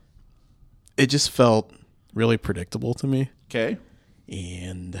it just felt really predictable to me. Okay.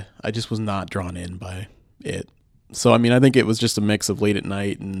 And I just was not drawn in by it. So, I mean, I think it was just a mix of late at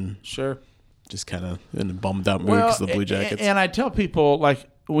night and sure, just kind of in a bummed out mood because of the Blue Jackets. And I tell people, like,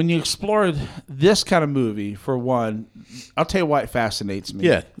 when you explore this kind of movie, for one, I'll tell you why it fascinates me.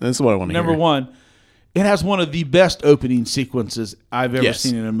 Yeah, that's what I want to hear. Number one, it has one of the best opening sequences I've ever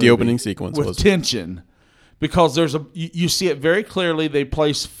seen in a movie. The opening sequence with was tension, because you see it very clearly. They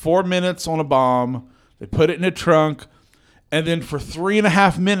place 4 minutes on a bomb, they put it in a trunk, and then for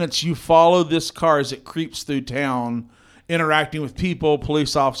 3.5 minutes you follow this car as it creeps through town, interacting with people,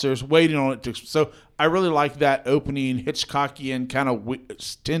 police officers, waiting on it to. So I really like that opening Hitchcockian kind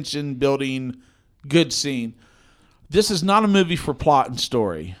of tension building, good scene. This is not a movie for plot and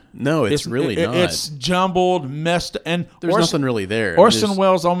story. No, it's really not. It's jumbled, messed, and there's nothing really there. Orson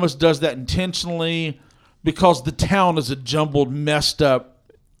Welles almost does that intentionally because the town is a jumbled, messed up.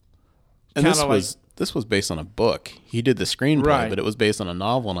 And this was based on a book. He did the screenplay, Right. but it was based on a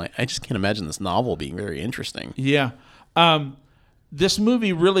novel, and I just can't imagine this novel being very interesting. Yeah. This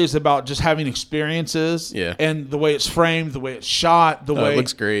movie really is about just having experiences, Yeah. and the way it's framed, the way it's shot, the way it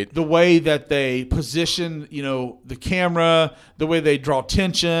looks great, the way that they position, the camera, the way they draw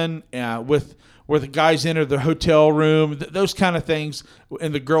tension, with where the guys enter the hotel room, those kind of things,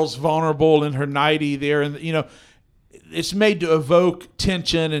 and the girl's vulnerable in her nightie there, and it's made to evoke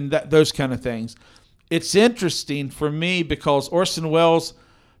tension and those kind of things. It's interesting for me because Orson Welles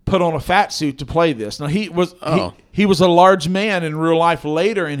put on a fat suit to play this. Now he was a large man in real life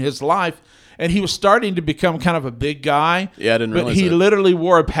later in his life, and he was starting to become kind of a big guy. Yeah, I didn't realize But he that. literally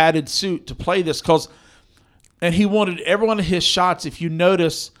wore a padded suit to play this and he wanted every one of his shots. If you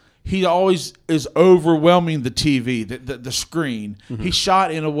notice, he always is overwhelming the TV, the screen. Mm-hmm. He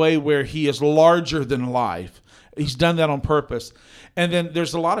shot in a way where he is larger than life. He's done that on purpose. And then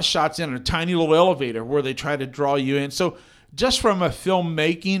there's a lot of shots in a tiny little elevator where they try to draw you in. So just from a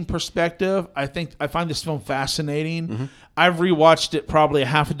filmmaking perspective, I find this film fascinating. Mm-hmm. I've rewatched it probably a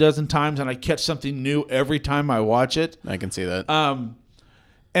half a dozen times, and I catch something new every time I watch it. I can see that.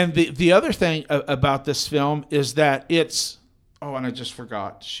 And the other thing about this film is that it's and I just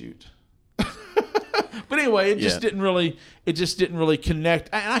forgot. Shoot. But anyway, it just didn't really connect.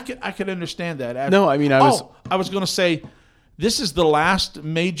 And I could understand that. No, I mean, I was going to say, this is the last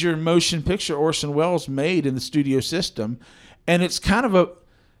major motion picture Orson Welles made in the studio system, and it's kind of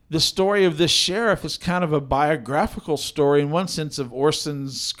the story of this sheriff is kind of a biographical story in one sense of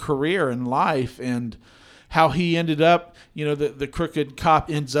Orson's career and life, and how he ended up, the crooked cop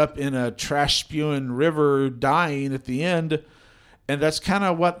ends up in a trash-spewing river dying at the end. And that's kind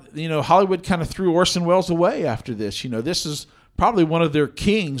of what, Hollywood kind of threw Orson Welles away after this. This is probably one of their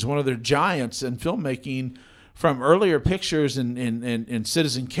kings, one of their giants in filmmaking from earlier pictures and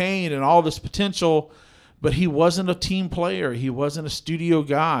Citizen Kane and all this potential. But he wasn't a team player. He wasn't a studio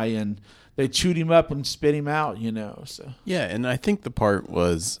guy. And they chewed him up and spit him out, So Yeah, and I think the part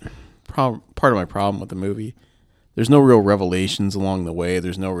was part of my problem with the movie. There's no real revelations along the way.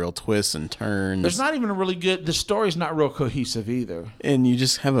 There's no real twists and turns. There's not even a really good... The story's not real cohesive either. And you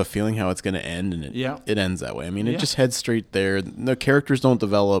just have a feeling how it's going to end, and it ends that way. I mean, it Yeah. just heads straight there. The characters don't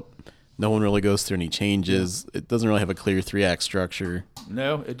develop. No one really goes through any changes. It doesn't really have a clear 3-act structure.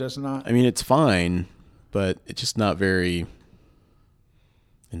 No, it does not. I mean, it's fine, but it's just not very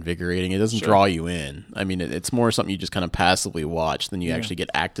invigorating. It doesn't draw you in. I mean, it's more something you just kind of passively watch than you actually get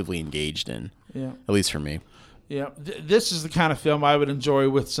actively engaged in. Yeah. At least for me. Yeah, this is the kind of film I would enjoy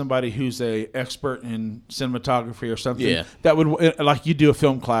with somebody who's a expert in cinematography or something. Yeah. That would, like you do a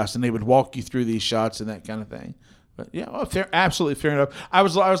film class and they would walk you through these shots and that kind of thing. But yeah, absolutely fair enough. I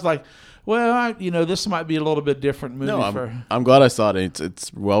was like, well, this might be a little bit different movie. No, I'm glad I saw it.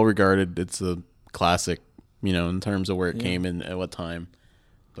 It's well regarded. It's a classic, in terms of where it came in at what time.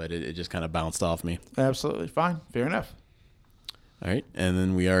 But it just kind of bounced off me. Absolutely fine. Fair enough. All right, and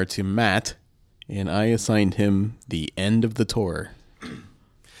then we are to Matt. And I assigned him The End of the Tour.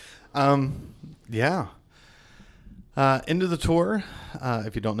 Yeah. End of the Tour,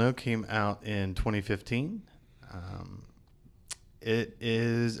 if you don't know, came out in 2015. It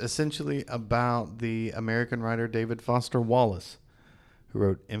is essentially about the American writer David Foster Wallace, who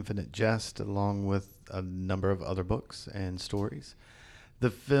wrote Infinite Jest along with a number of other books and stories. The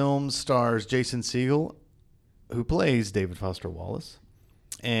film stars Jason Segel, who plays David Foster Wallace,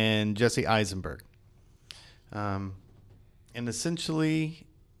 and Jesse Eisenberg. And essentially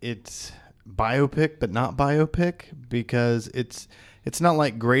it's biopic, but not biopic, because it's not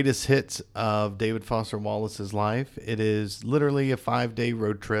like greatest hits of David Foster Wallace's life. It is literally a 5-day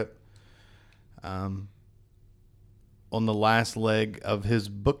road trip on the last leg of his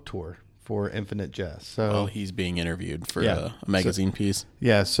book tour for Infinite Jest. So Well, he's being interviewed for a magazine piece.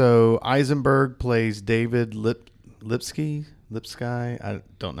 Yeah, so Eisenberg plays David Lipsky. I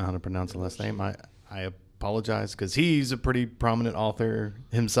don't know how to pronounce the last name. I apologize because he's a pretty prominent author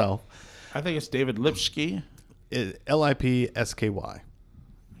himself. I think it's David Lipsky. Lipsky.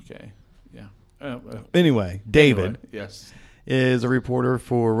 Okay. Yeah. Anyway, David Anyway, yes. is a reporter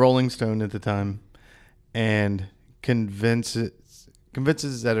for Rolling Stone at the time and convinces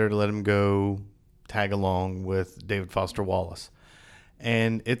editor to let him go tag along with David Foster Wallace.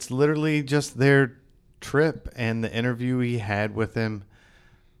 And it's literally just their trip and the interview he had with him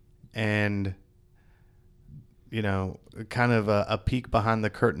and, you know, kind of a peek behind the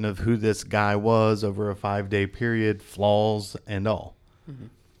curtain of who this guy was over a 5-day period, flaws and all.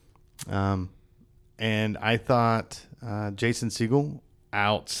 Mm-hmm. And I thought Jason Segel,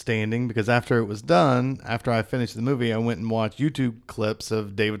 outstanding, because after it was done, after I finished the movie, I went and watched YouTube clips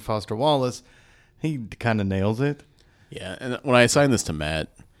of David Foster Wallace. He kind of nails it. Yeah, and when I assigned this to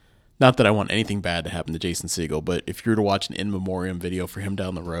Matt, not that I want anything bad to happen to Jason Segel, but if you were to watch an in memoriam video for him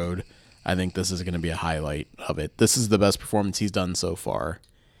down the road, I think this is going to be a highlight of it. This is the best performance he's done so far,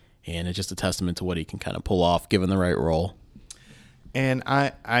 and it's just a testament to what he can kind of pull off given the right role. And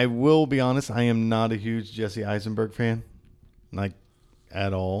I will be honest, I am not a huge Jesse Eisenberg fan, like,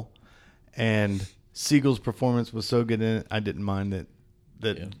 at all. And Segel's performance was so good in it, I didn't mind that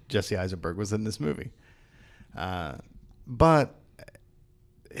Jesse Eisenberg was in this movie. But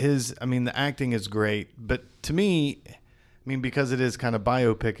the acting is great. But to me, because it is kind of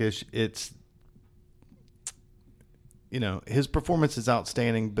biopic-ish, it's, his performance is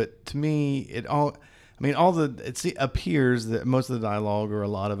outstanding. But to me, it appears that most of the dialogue or a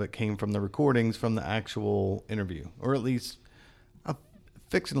lot of it came from the recordings from the actual interview, or at least a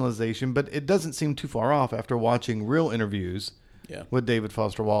fictionalization. But it doesn't seem too far off after watching real interviews with David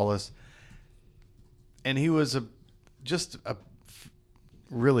Foster Wallace. And he was just a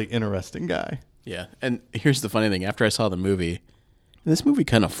really interesting guy. Yeah, and here's the funny thing. After I saw the movie, this movie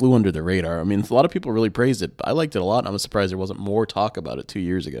kind of flew under the radar. I mean, a lot of people really praised it. I liked it a lot, and I was surprised there wasn't more talk about it 2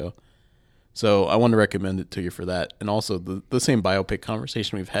 years ago. So I want to recommend it to you for that. And also the same biopic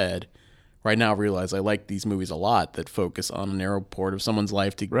conversation we've had. Right now I realize I like these movies a lot that focus on a narrow part of someone's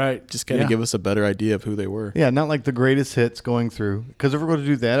life to just kind of give us a better idea of who they were. Yeah, not like the greatest hits going through. Because if we're going to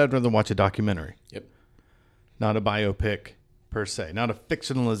do that, I'd rather watch a documentary. Yep. Not a biopic per se. Not a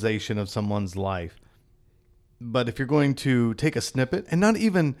fictionalization of someone's life. But if you're going to take a snippet, and not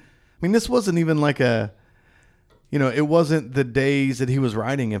even, this wasn't even like it wasn't the days that he was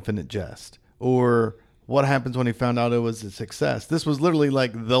writing Infinite Jest or what happens when he found out it was a success. This was literally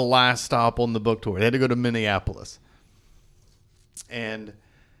like the last stop on the book tour. They had to go to Minneapolis. And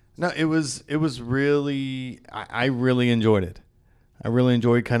no, it was really, I really enjoyed it. I really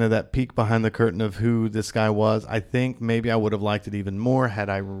enjoyed kind of that peek behind the curtain of who this guy was. I think maybe I would have liked it even more had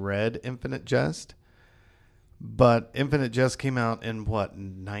I read Infinite Jest. But Infinite Jest came out in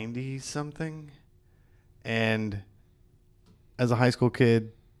 90-something? And as a high school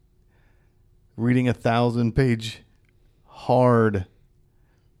kid, reading 1,000-page hard,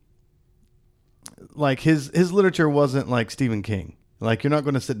 like his literature wasn't like Stephen King. Like, you're not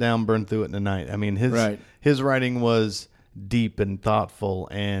going to sit down, burn through it in a night. His writing was deep and thoughtful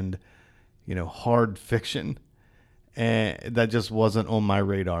and, hard fiction. And that just wasn't on my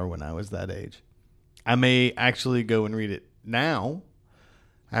radar when I was that age. I may actually go and read it now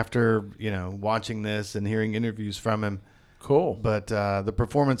after, watching this and hearing interviews from him. Cool. But the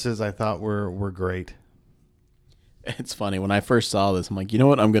performances I thought were great. It's funny. When I first saw this, I'm like, you know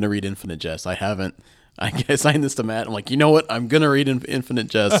what? I'm going to read Infinite Jest. I haven't. I assigned this to Matt. I'm like, you know what? I'm going to read Infinite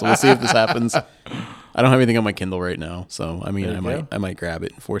Jest. So we'll see if this happens. I don't have anything on my Kindle right now. So, I might grab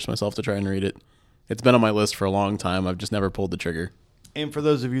it and force myself to try and read it. It's been on my list for a long time. I've just never pulled the trigger. And for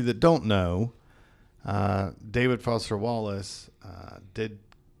those of you that don't know, David Foster Wallace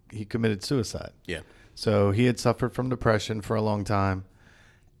he committed suicide. Yeah. So he had suffered from depression for a long time.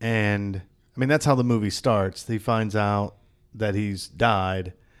 And, that's how the movie starts. He finds out that he's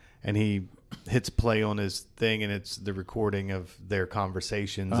died, and he hits play on his thing, and it's the recording of their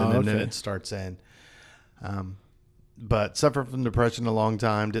conversations, and then it starts in. But suffered from depression a long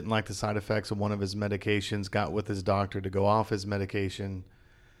time, didn't like the side effects of one of his medications, got with his doctor to go off his medication,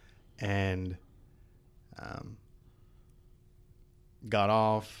 and got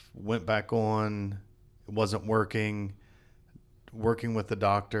off, went back on. It wasn't working with the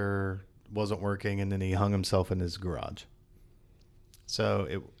doctor wasn't working, and then he hung himself in his garage.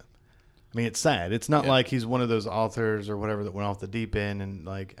 So it's sad. It's not like he's one of those authors or whatever that went off the deep end,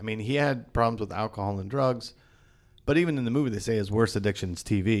 and he had problems with alcohol and drugs, but even in the movie they say his worst addiction is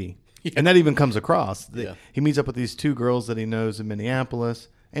TV. And that even comes across. He meets up with these two girls that he knows in Minneapolis,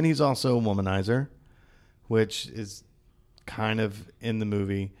 and he's also a womanizer, which is kind of in the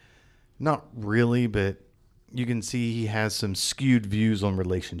movie. Not really, but you can see he has some skewed views on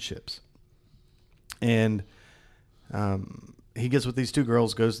relationships. And he gets with these two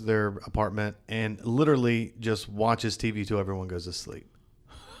girls, goes to their apartment, and literally just watches TV till everyone goes to sleep.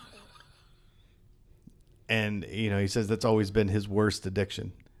 And, he says that's always been his worst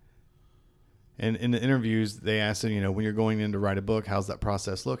addiction. And in the interviews, they asked him, when you're going in to write a book, how's that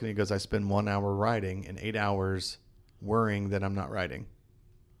process look? And he goes, I spend 1 hour writing and 8 hours worrying that I'm not writing.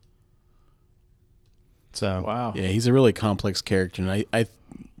 So, Wow. Yeah, he's a really complex character, and I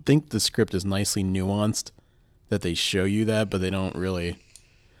think the script is nicely nuanced, that they show you that, but they don't really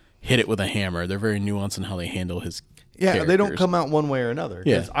hit it with a hammer. They're very nuanced in how they handle his characters. They don't come out one way or another.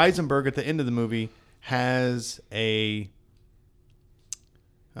 Yeah. Because Eisenberg at the end of the movie has a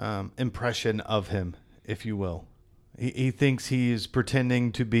impression of him, if you will. He thinks he's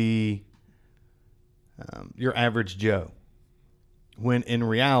pretending to be your average Joe, when in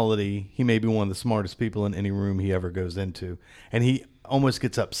reality, he may be one of the smartest people in any room he ever goes into. And he almost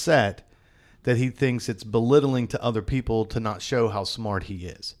gets upset that he thinks it's belittling to other people to not show how smart he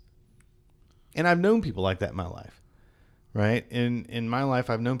is. And I've known people like that in my life, right? In my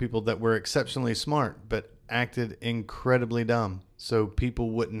life, I've known people that were exceptionally smart, but acted incredibly dumb. So people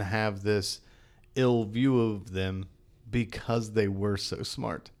wouldn't have this ill view of them because they were so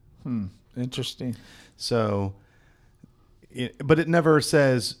smart. Interesting. So, but it never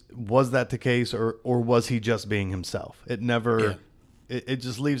says, was that the case or was he just being himself? It never... Yeah. It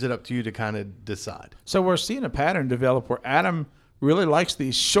just leaves it up to you to kind of decide. So we're seeing a pattern develop where Adam really likes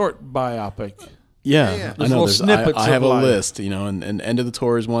these short biopic. Yeah. Those little snippets I have of a life. list, and End of the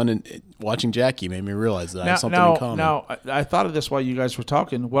Tour is one, and watching Jackie made me realize that I have something in common. Now, I thought of this while you guys were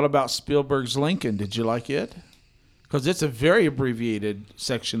talking. What about Spielberg's Lincoln? Did you like it? Because it's a very abbreviated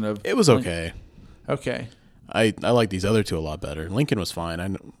section of... It was okay. Okay. I like these other two a lot better. Lincoln was fine.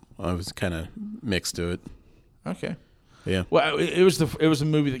 I was kind of mixed to it. Okay. Yeah. Well, it was a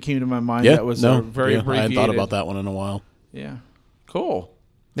movie that came to my mind Yeah. that was very I abbreviated. hadn't thought about that one in a while. Yeah. Cool.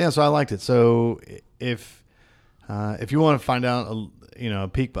 Yeah, so I liked it. So if you want to find out a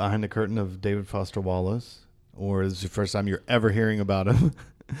peek behind the curtain of David Foster Wallace, or this is the first time you're ever hearing about him,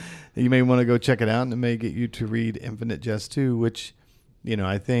 you may want to go check it out, and it may get you to read Infinite Jest 2, which,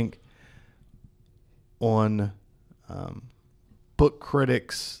 I think on book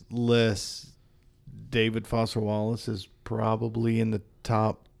critics' lists, David Foster Wallace is probably in the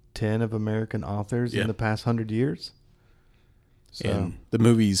top 10 of American authors in the past 100 years. So And the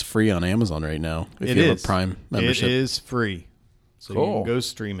movie's free on Amazon right now if it you have is. a Prime membership. It is free. So you Cool. can go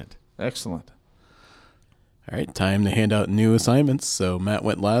stream it. Excellent. All right, time to hand out new assignments. So Matt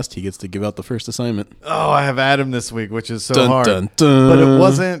went last. He gets to give out the first assignment. Oh, I have Adam this week, which is so Dun, hard. dun, dun. But it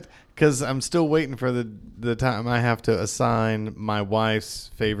wasn't, because I'm still waiting for the time I have to assign my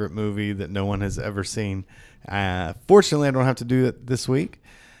wife's favorite movie that no one has ever seen. Fortunately, I don't have to do it this week.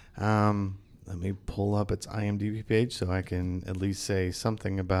 Let me pull up its IMDb page so I can at least say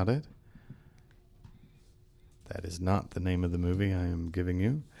something about it. That is not the name of the movie I am giving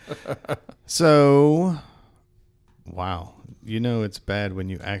you. So, wow. It's bad when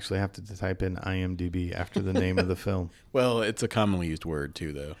you actually have to type in IMDb after the name of the film. Well, it's a commonly used word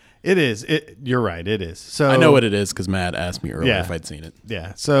too, though. It is. You're right. It is. So I know what it is because Matt asked me earlier Yeah. if I'd seen it.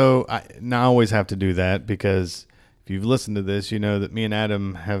 Yeah. So now I always have to do that because if you've listened to this, you know that me and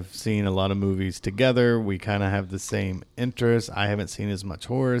Adam have seen a lot of movies together. We kind of have the same interests. I haven't seen as much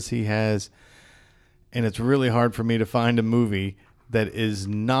horror as he has. And it's really hard for me to find a movie that is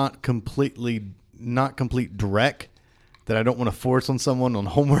not complete dreck, that I don't want to force on someone on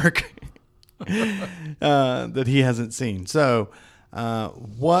homework that he hasn't seen. So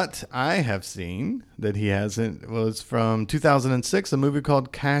what I have seen that he hasn't was from 2006, a movie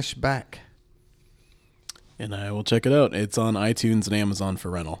called Cash Back. And I will check it out. It's on iTunes and Amazon for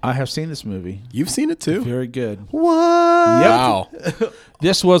rental. I have seen this movie. You've seen it too? Very good. What? Wow.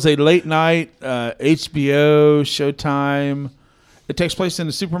 This was a late night HBO, Showtime. It takes place in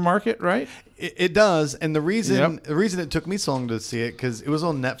a supermarket, right? It does, and the reason it took me so long to see it because it was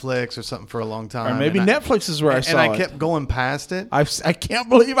on Netflix or something for a long time. Or maybe Netflix is where I saw it. And I kept going past it. I can't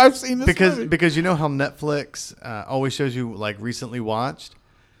believe I've seen this movie. Because you know how Netflix always shows you like recently watched?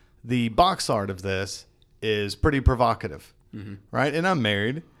 The box art of this is pretty provocative, right? And I'm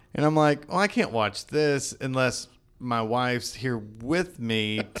married, and I'm like, I can't watch this unless my wife's here with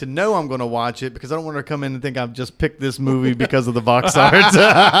me to know I'm going to watch it because I don't want her to come in and think I've just picked this movie because of the box art.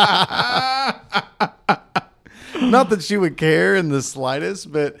 Not that she would care in the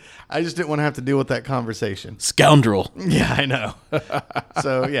slightest, but I just didn't want to have to deal with that conversation. Scoundrel. Yeah, I know.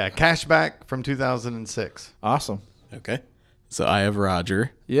 So, yeah, Cashback from 2006. Awesome. Okay. So I have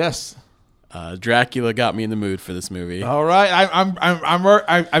Roger. Yes. Dracula got me in the mood for this movie. All right,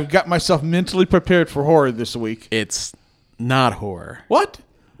 I've got myself mentally prepared for horror this week. It's not horror. What?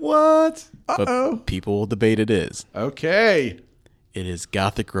 What? But people will debate it is. Okay. It is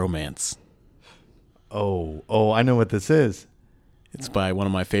gothic romance. Oh, I know what this is. It's by one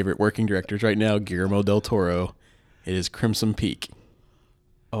of my favorite working directors right now, Guillermo del Toro. It is Crimson Peak.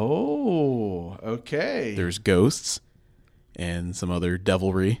 Oh, okay. There's ghosts and some other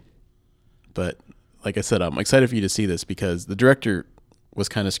devilry. But like I said, I'm excited for you to see this because the director was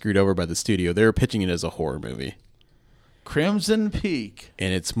kind of screwed over by the studio. They were pitching it as a horror movie. Crimson Peak.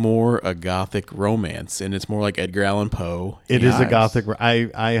 And it's more a gothic romance, and it's more like Edgar Allan Poe. It is a Nice. gothic.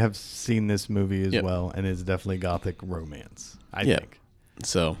 I have seen this movie as well, and it's definitely gothic romance. I think.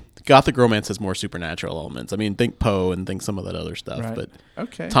 So gothic romance has more supernatural elements. I mean, think Poe and think some of that other stuff. Right. But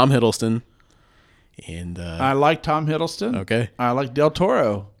Okay. Tom Hiddleston. And I like Tom Hiddleston. Okay. I like Del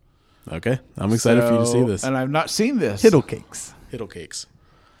Toro. Okay. I'm excited for you to see this. And I've not seen this. Hiddle cakes. Hiddle cakes.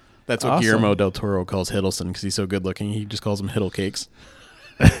 That's what Awesome. Guillermo del Toro calls Hiddleston because he's so good looking. He just calls him Hiddle cakes.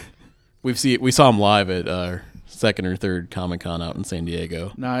 We saw him live at our second or third Comic-Con out in San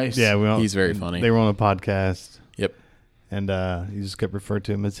Diego. Nice. Yeah, He's very funny. They were on a podcast, Yep. and you just kept referring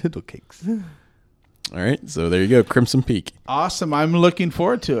to him as Hiddle cakes. All right. So there you go. Crimson Peak. Awesome. I'm looking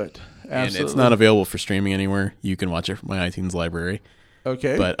forward to it. Absolutely. And it's not available for streaming anywhere. You can watch it from my iTunes library.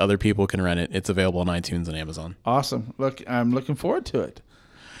 Okay. But other people can rent it. It's available on iTunes and Amazon. Awesome. Look, I'm looking forward to it.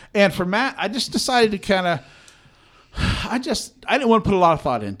 And for Matt, I just decided to kind of, I didn't want to put a lot of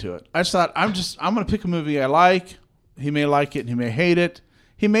thought into it. I just thought I'm going to pick a movie I like. He may like it and he may hate it.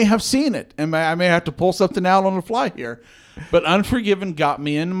 He may have seen it, and I may have to pull something out on the fly here. But Unforgiven got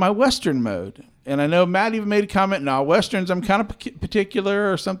me in my Western mode. And I know Matt even made a comment, no, Westerns, I'm kind of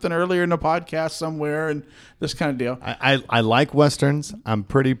particular or something earlier in the podcast somewhere and this kind of deal. I like Westerns. I'm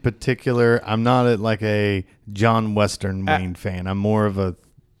pretty particular. I'm not like a John Western Wayne fan. I'm more of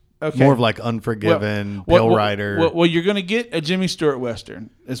like Unforgiven, Pale Rider. Well, you're going to get a Jimmy Stewart Western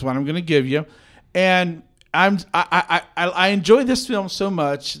is what I'm going to give you. And I enjoy this film so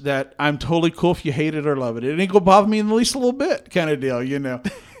much that I'm totally cool if you hate it or love it. It ain't going to bother me in the least a little bit kind of deal, you know.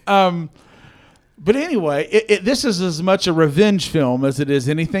 But anyway, this is as much a revenge film as it is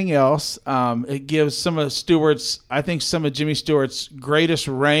anything else. It gives some of Jimmy Stewart's greatest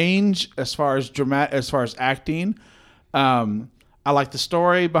range as far as acting. I like the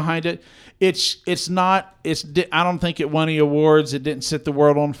story behind it. I don't think it won any awards. It didn't set the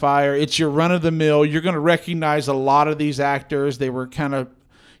world on fire. It's your run of the mill. You're going to recognize a lot of these actors. They were kind of,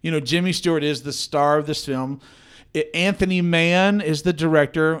 Jimmy Stewart is the star of this film. Anthony Mann is the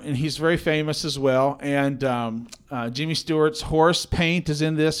director, and he's very famous as well. And Jimmy Stewart's horse Paint is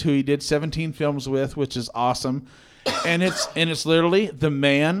in this, who he did 17 films with, which is awesome. And it's literally The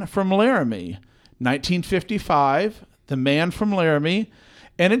Man from Laramie, 1955. The Man from Laramie,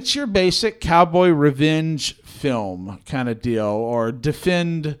 and it's your basic cowboy revenge film kind of deal, or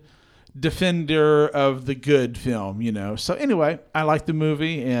defender of the good film, So anyway, I like the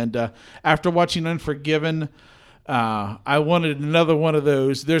movie, and after watching Unforgiven, I wanted another one of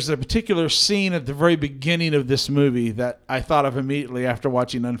those. There's a particular scene at the very beginning of this movie that I thought of immediately after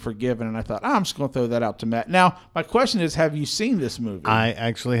watching Unforgiven, and I thought, I'm just going to throw that out to Matt. Now, my question is, have you seen this movie? I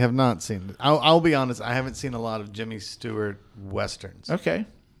actually have not seen it. I'll be honest, I haven't seen a lot of Jimmy Stewart Westerns. Okay.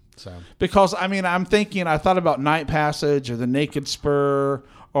 So Because, I'm thinking, I thought about Night Passage or The Naked Spur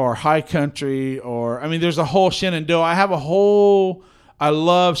or High Country or, there's a whole Shenandoah. I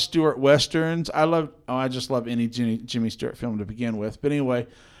love Stewart Westerns. I just love any Jimmy Stewart film to begin with. But anyway,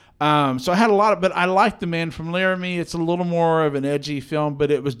 so I had a lot but I like The Man from Laramie. It's a little more of an edgy film,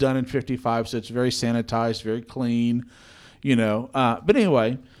 but it was done in 55, so it's very sanitized, very clean, But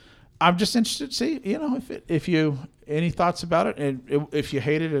anyway, I'm just interested to see, if you, any thoughts about it. And if you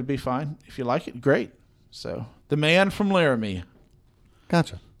hate it, it'd be fine. If you like it, great. So, The Man from Laramie.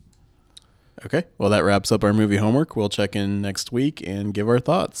 Gotcha. Okay. Well, that wraps up our movie homework. We'll check in next week and give our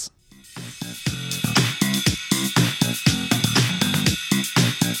thoughts.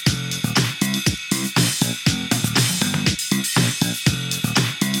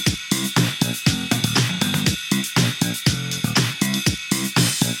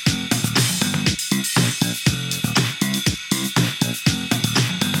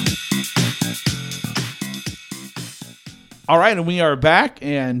 All right, and we are back,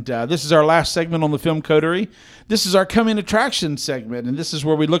 and this is our last segment on the Film Coterie. This is our coming attraction segment, and this is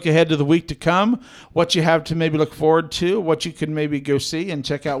where we look ahead to the week to come, what you have to maybe look forward to, what you can maybe go see and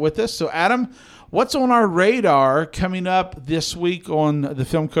check out with us. So, Adam, what's on our radar coming up this week on the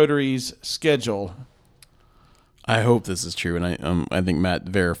Film Coterie's schedule? I hope this is true, and I think Matt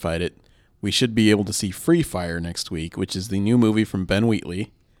verified it. we should be able to see Free Fire next week, which is the new movie from Ben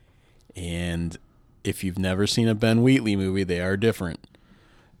Wheatley. And if you've never seen a Ben Wheatley movie, they are different.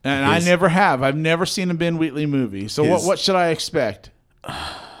 And I never have. I've never seen a Ben Wheatley movie. So what should I expect?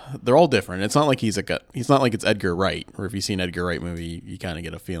 They're all different. It's not like he's not like it's Edgar Wright, or if you've seen Edgar Wright movie, you kind of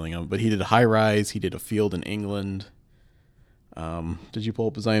get a feeling of it. But he did High Rise. He did A Field in England. Did you pull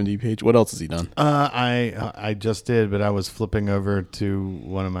up his IMDb page? What else has he done? I just did, but I was flipping over to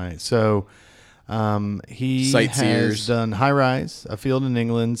one of my. So he has done High Rise, A Field in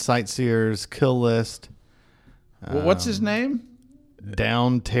England, Sightseers, Kill List. What's his name?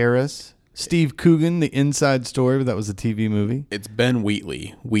 Down Terrace. Steve Coogan, The Inside Story, but that was a TV movie. It's Ben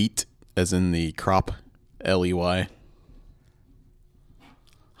Wheatley. Wheat, as in the crop, Ley.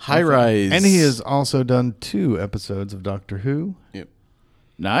 High Rise. And he has also done 2 episodes of Doctor Who. Yep.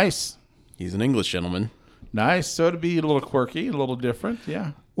 Nice. He's an English gentleman. Nice. So it'd be a little quirky, a little different.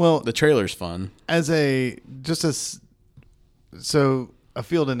 Yeah. Well, the trailer's fun. So A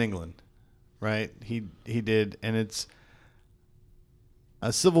Field in England, right? He did, and it's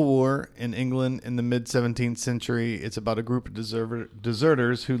a civil war in England in the mid-17th century. It's about a group of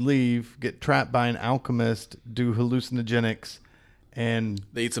deserters who leave, get trapped by an alchemist, do hallucinogenics, and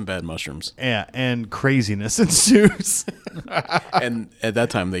they eat some bad mushrooms. Yeah, and craziness ensues. And at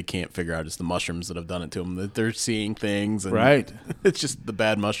that time, they can't figure out it's the mushrooms that have done it to them. That they're seeing things. And right. It's just the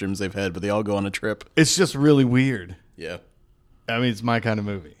bad mushrooms they've had, but they all go on a trip. It's just really weird. Yeah. I mean, it's my kind of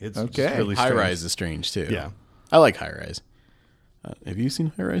movie. It's okay. Just really strange. High Rise is strange, too. Yeah. I like High Rise. Have you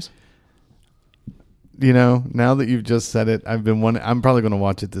seen High Rise? You know, now that you've just said it, I'm probably going to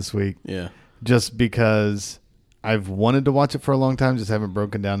watch it this week. Yeah. Just because I've wanted to watch it for a long time, just haven't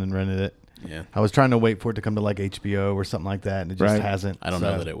broken down and rented it. Yeah. I was trying to wait for it to come to like HBO or something like that, and it just hasn't. I don't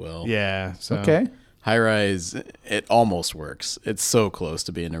know that it will. Yeah. So. Okay. High Rise, it almost works. It's so close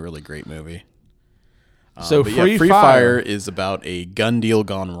to being a really great movie. So Free Fire is about a gun deal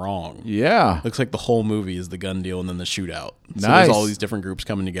gone wrong. Yeah. Looks like the whole movie is the gun deal and then the shootout. So Nice. there's all these different groups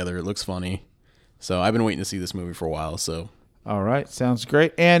coming together. It looks funny. So I've been waiting to see this movie for a while. So all right. Sounds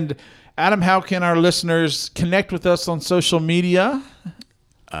great. And Adam, how can our listeners connect with us on social media?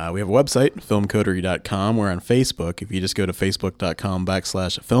 We have a website, filmcoterie.com. We're on Facebook. If you just go to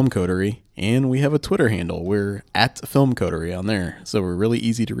facebook.com/Film Coterie. And we have a Twitter handle. We're at Film Coterie on there. So we're really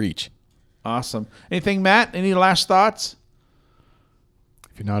easy to reach. Awesome. Anything, Matt? Any last thoughts?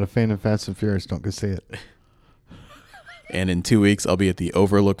 If you're not a fan of Fast and Furious, don't go see it. And in 2 weeks, I'll be at the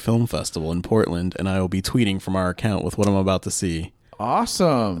Overlook Film Festival in Portland, and I will be tweeting from our account with what I'm about to see.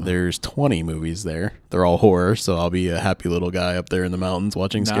 Awesome. There's 20 movies there. They're all horror, so I'll be a happy little guy up there in the mountains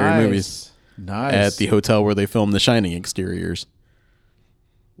watching scary movies. Nice. At the hotel where they filmed The Shining exteriors.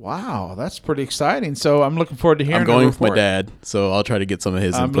 Wow, that's pretty exciting. So I'm looking forward to hearing. I'm going with my dad, so I'll try to get some of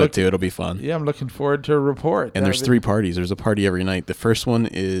his input too. It'll be fun. Yeah, I'm looking forward to a report. And there's 3 parties. There's a party every night. The first one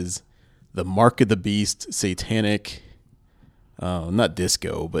is the Mark of the Beast satanic, not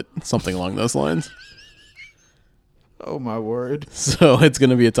disco, but something along those lines. Oh my word! So it's going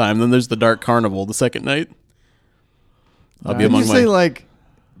to be a time. Then there's the Dark Carnival the second night. I'll be among Did you say like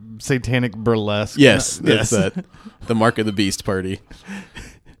satanic burlesque? Yes, that's that. The Mark of the Beast party.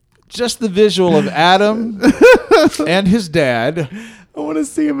 Just the visual of Adam and his dad I want to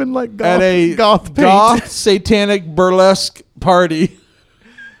see him in like at a goth satanic burlesque party.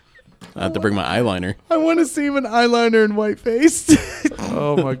 I have to bring my eyeliner. I want to see him in eyeliner and white face.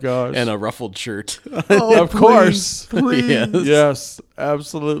 Oh my gosh! And a ruffled shirt. Oh, of course. Please. Yes,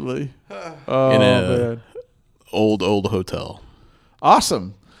 absolutely. Oh, in a man. old hotel.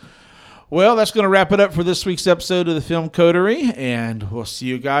 Awesome. Well, that's going to wrap it up for this week's episode of the Film Coterie, and we'll see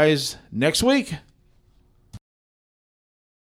you guys next week.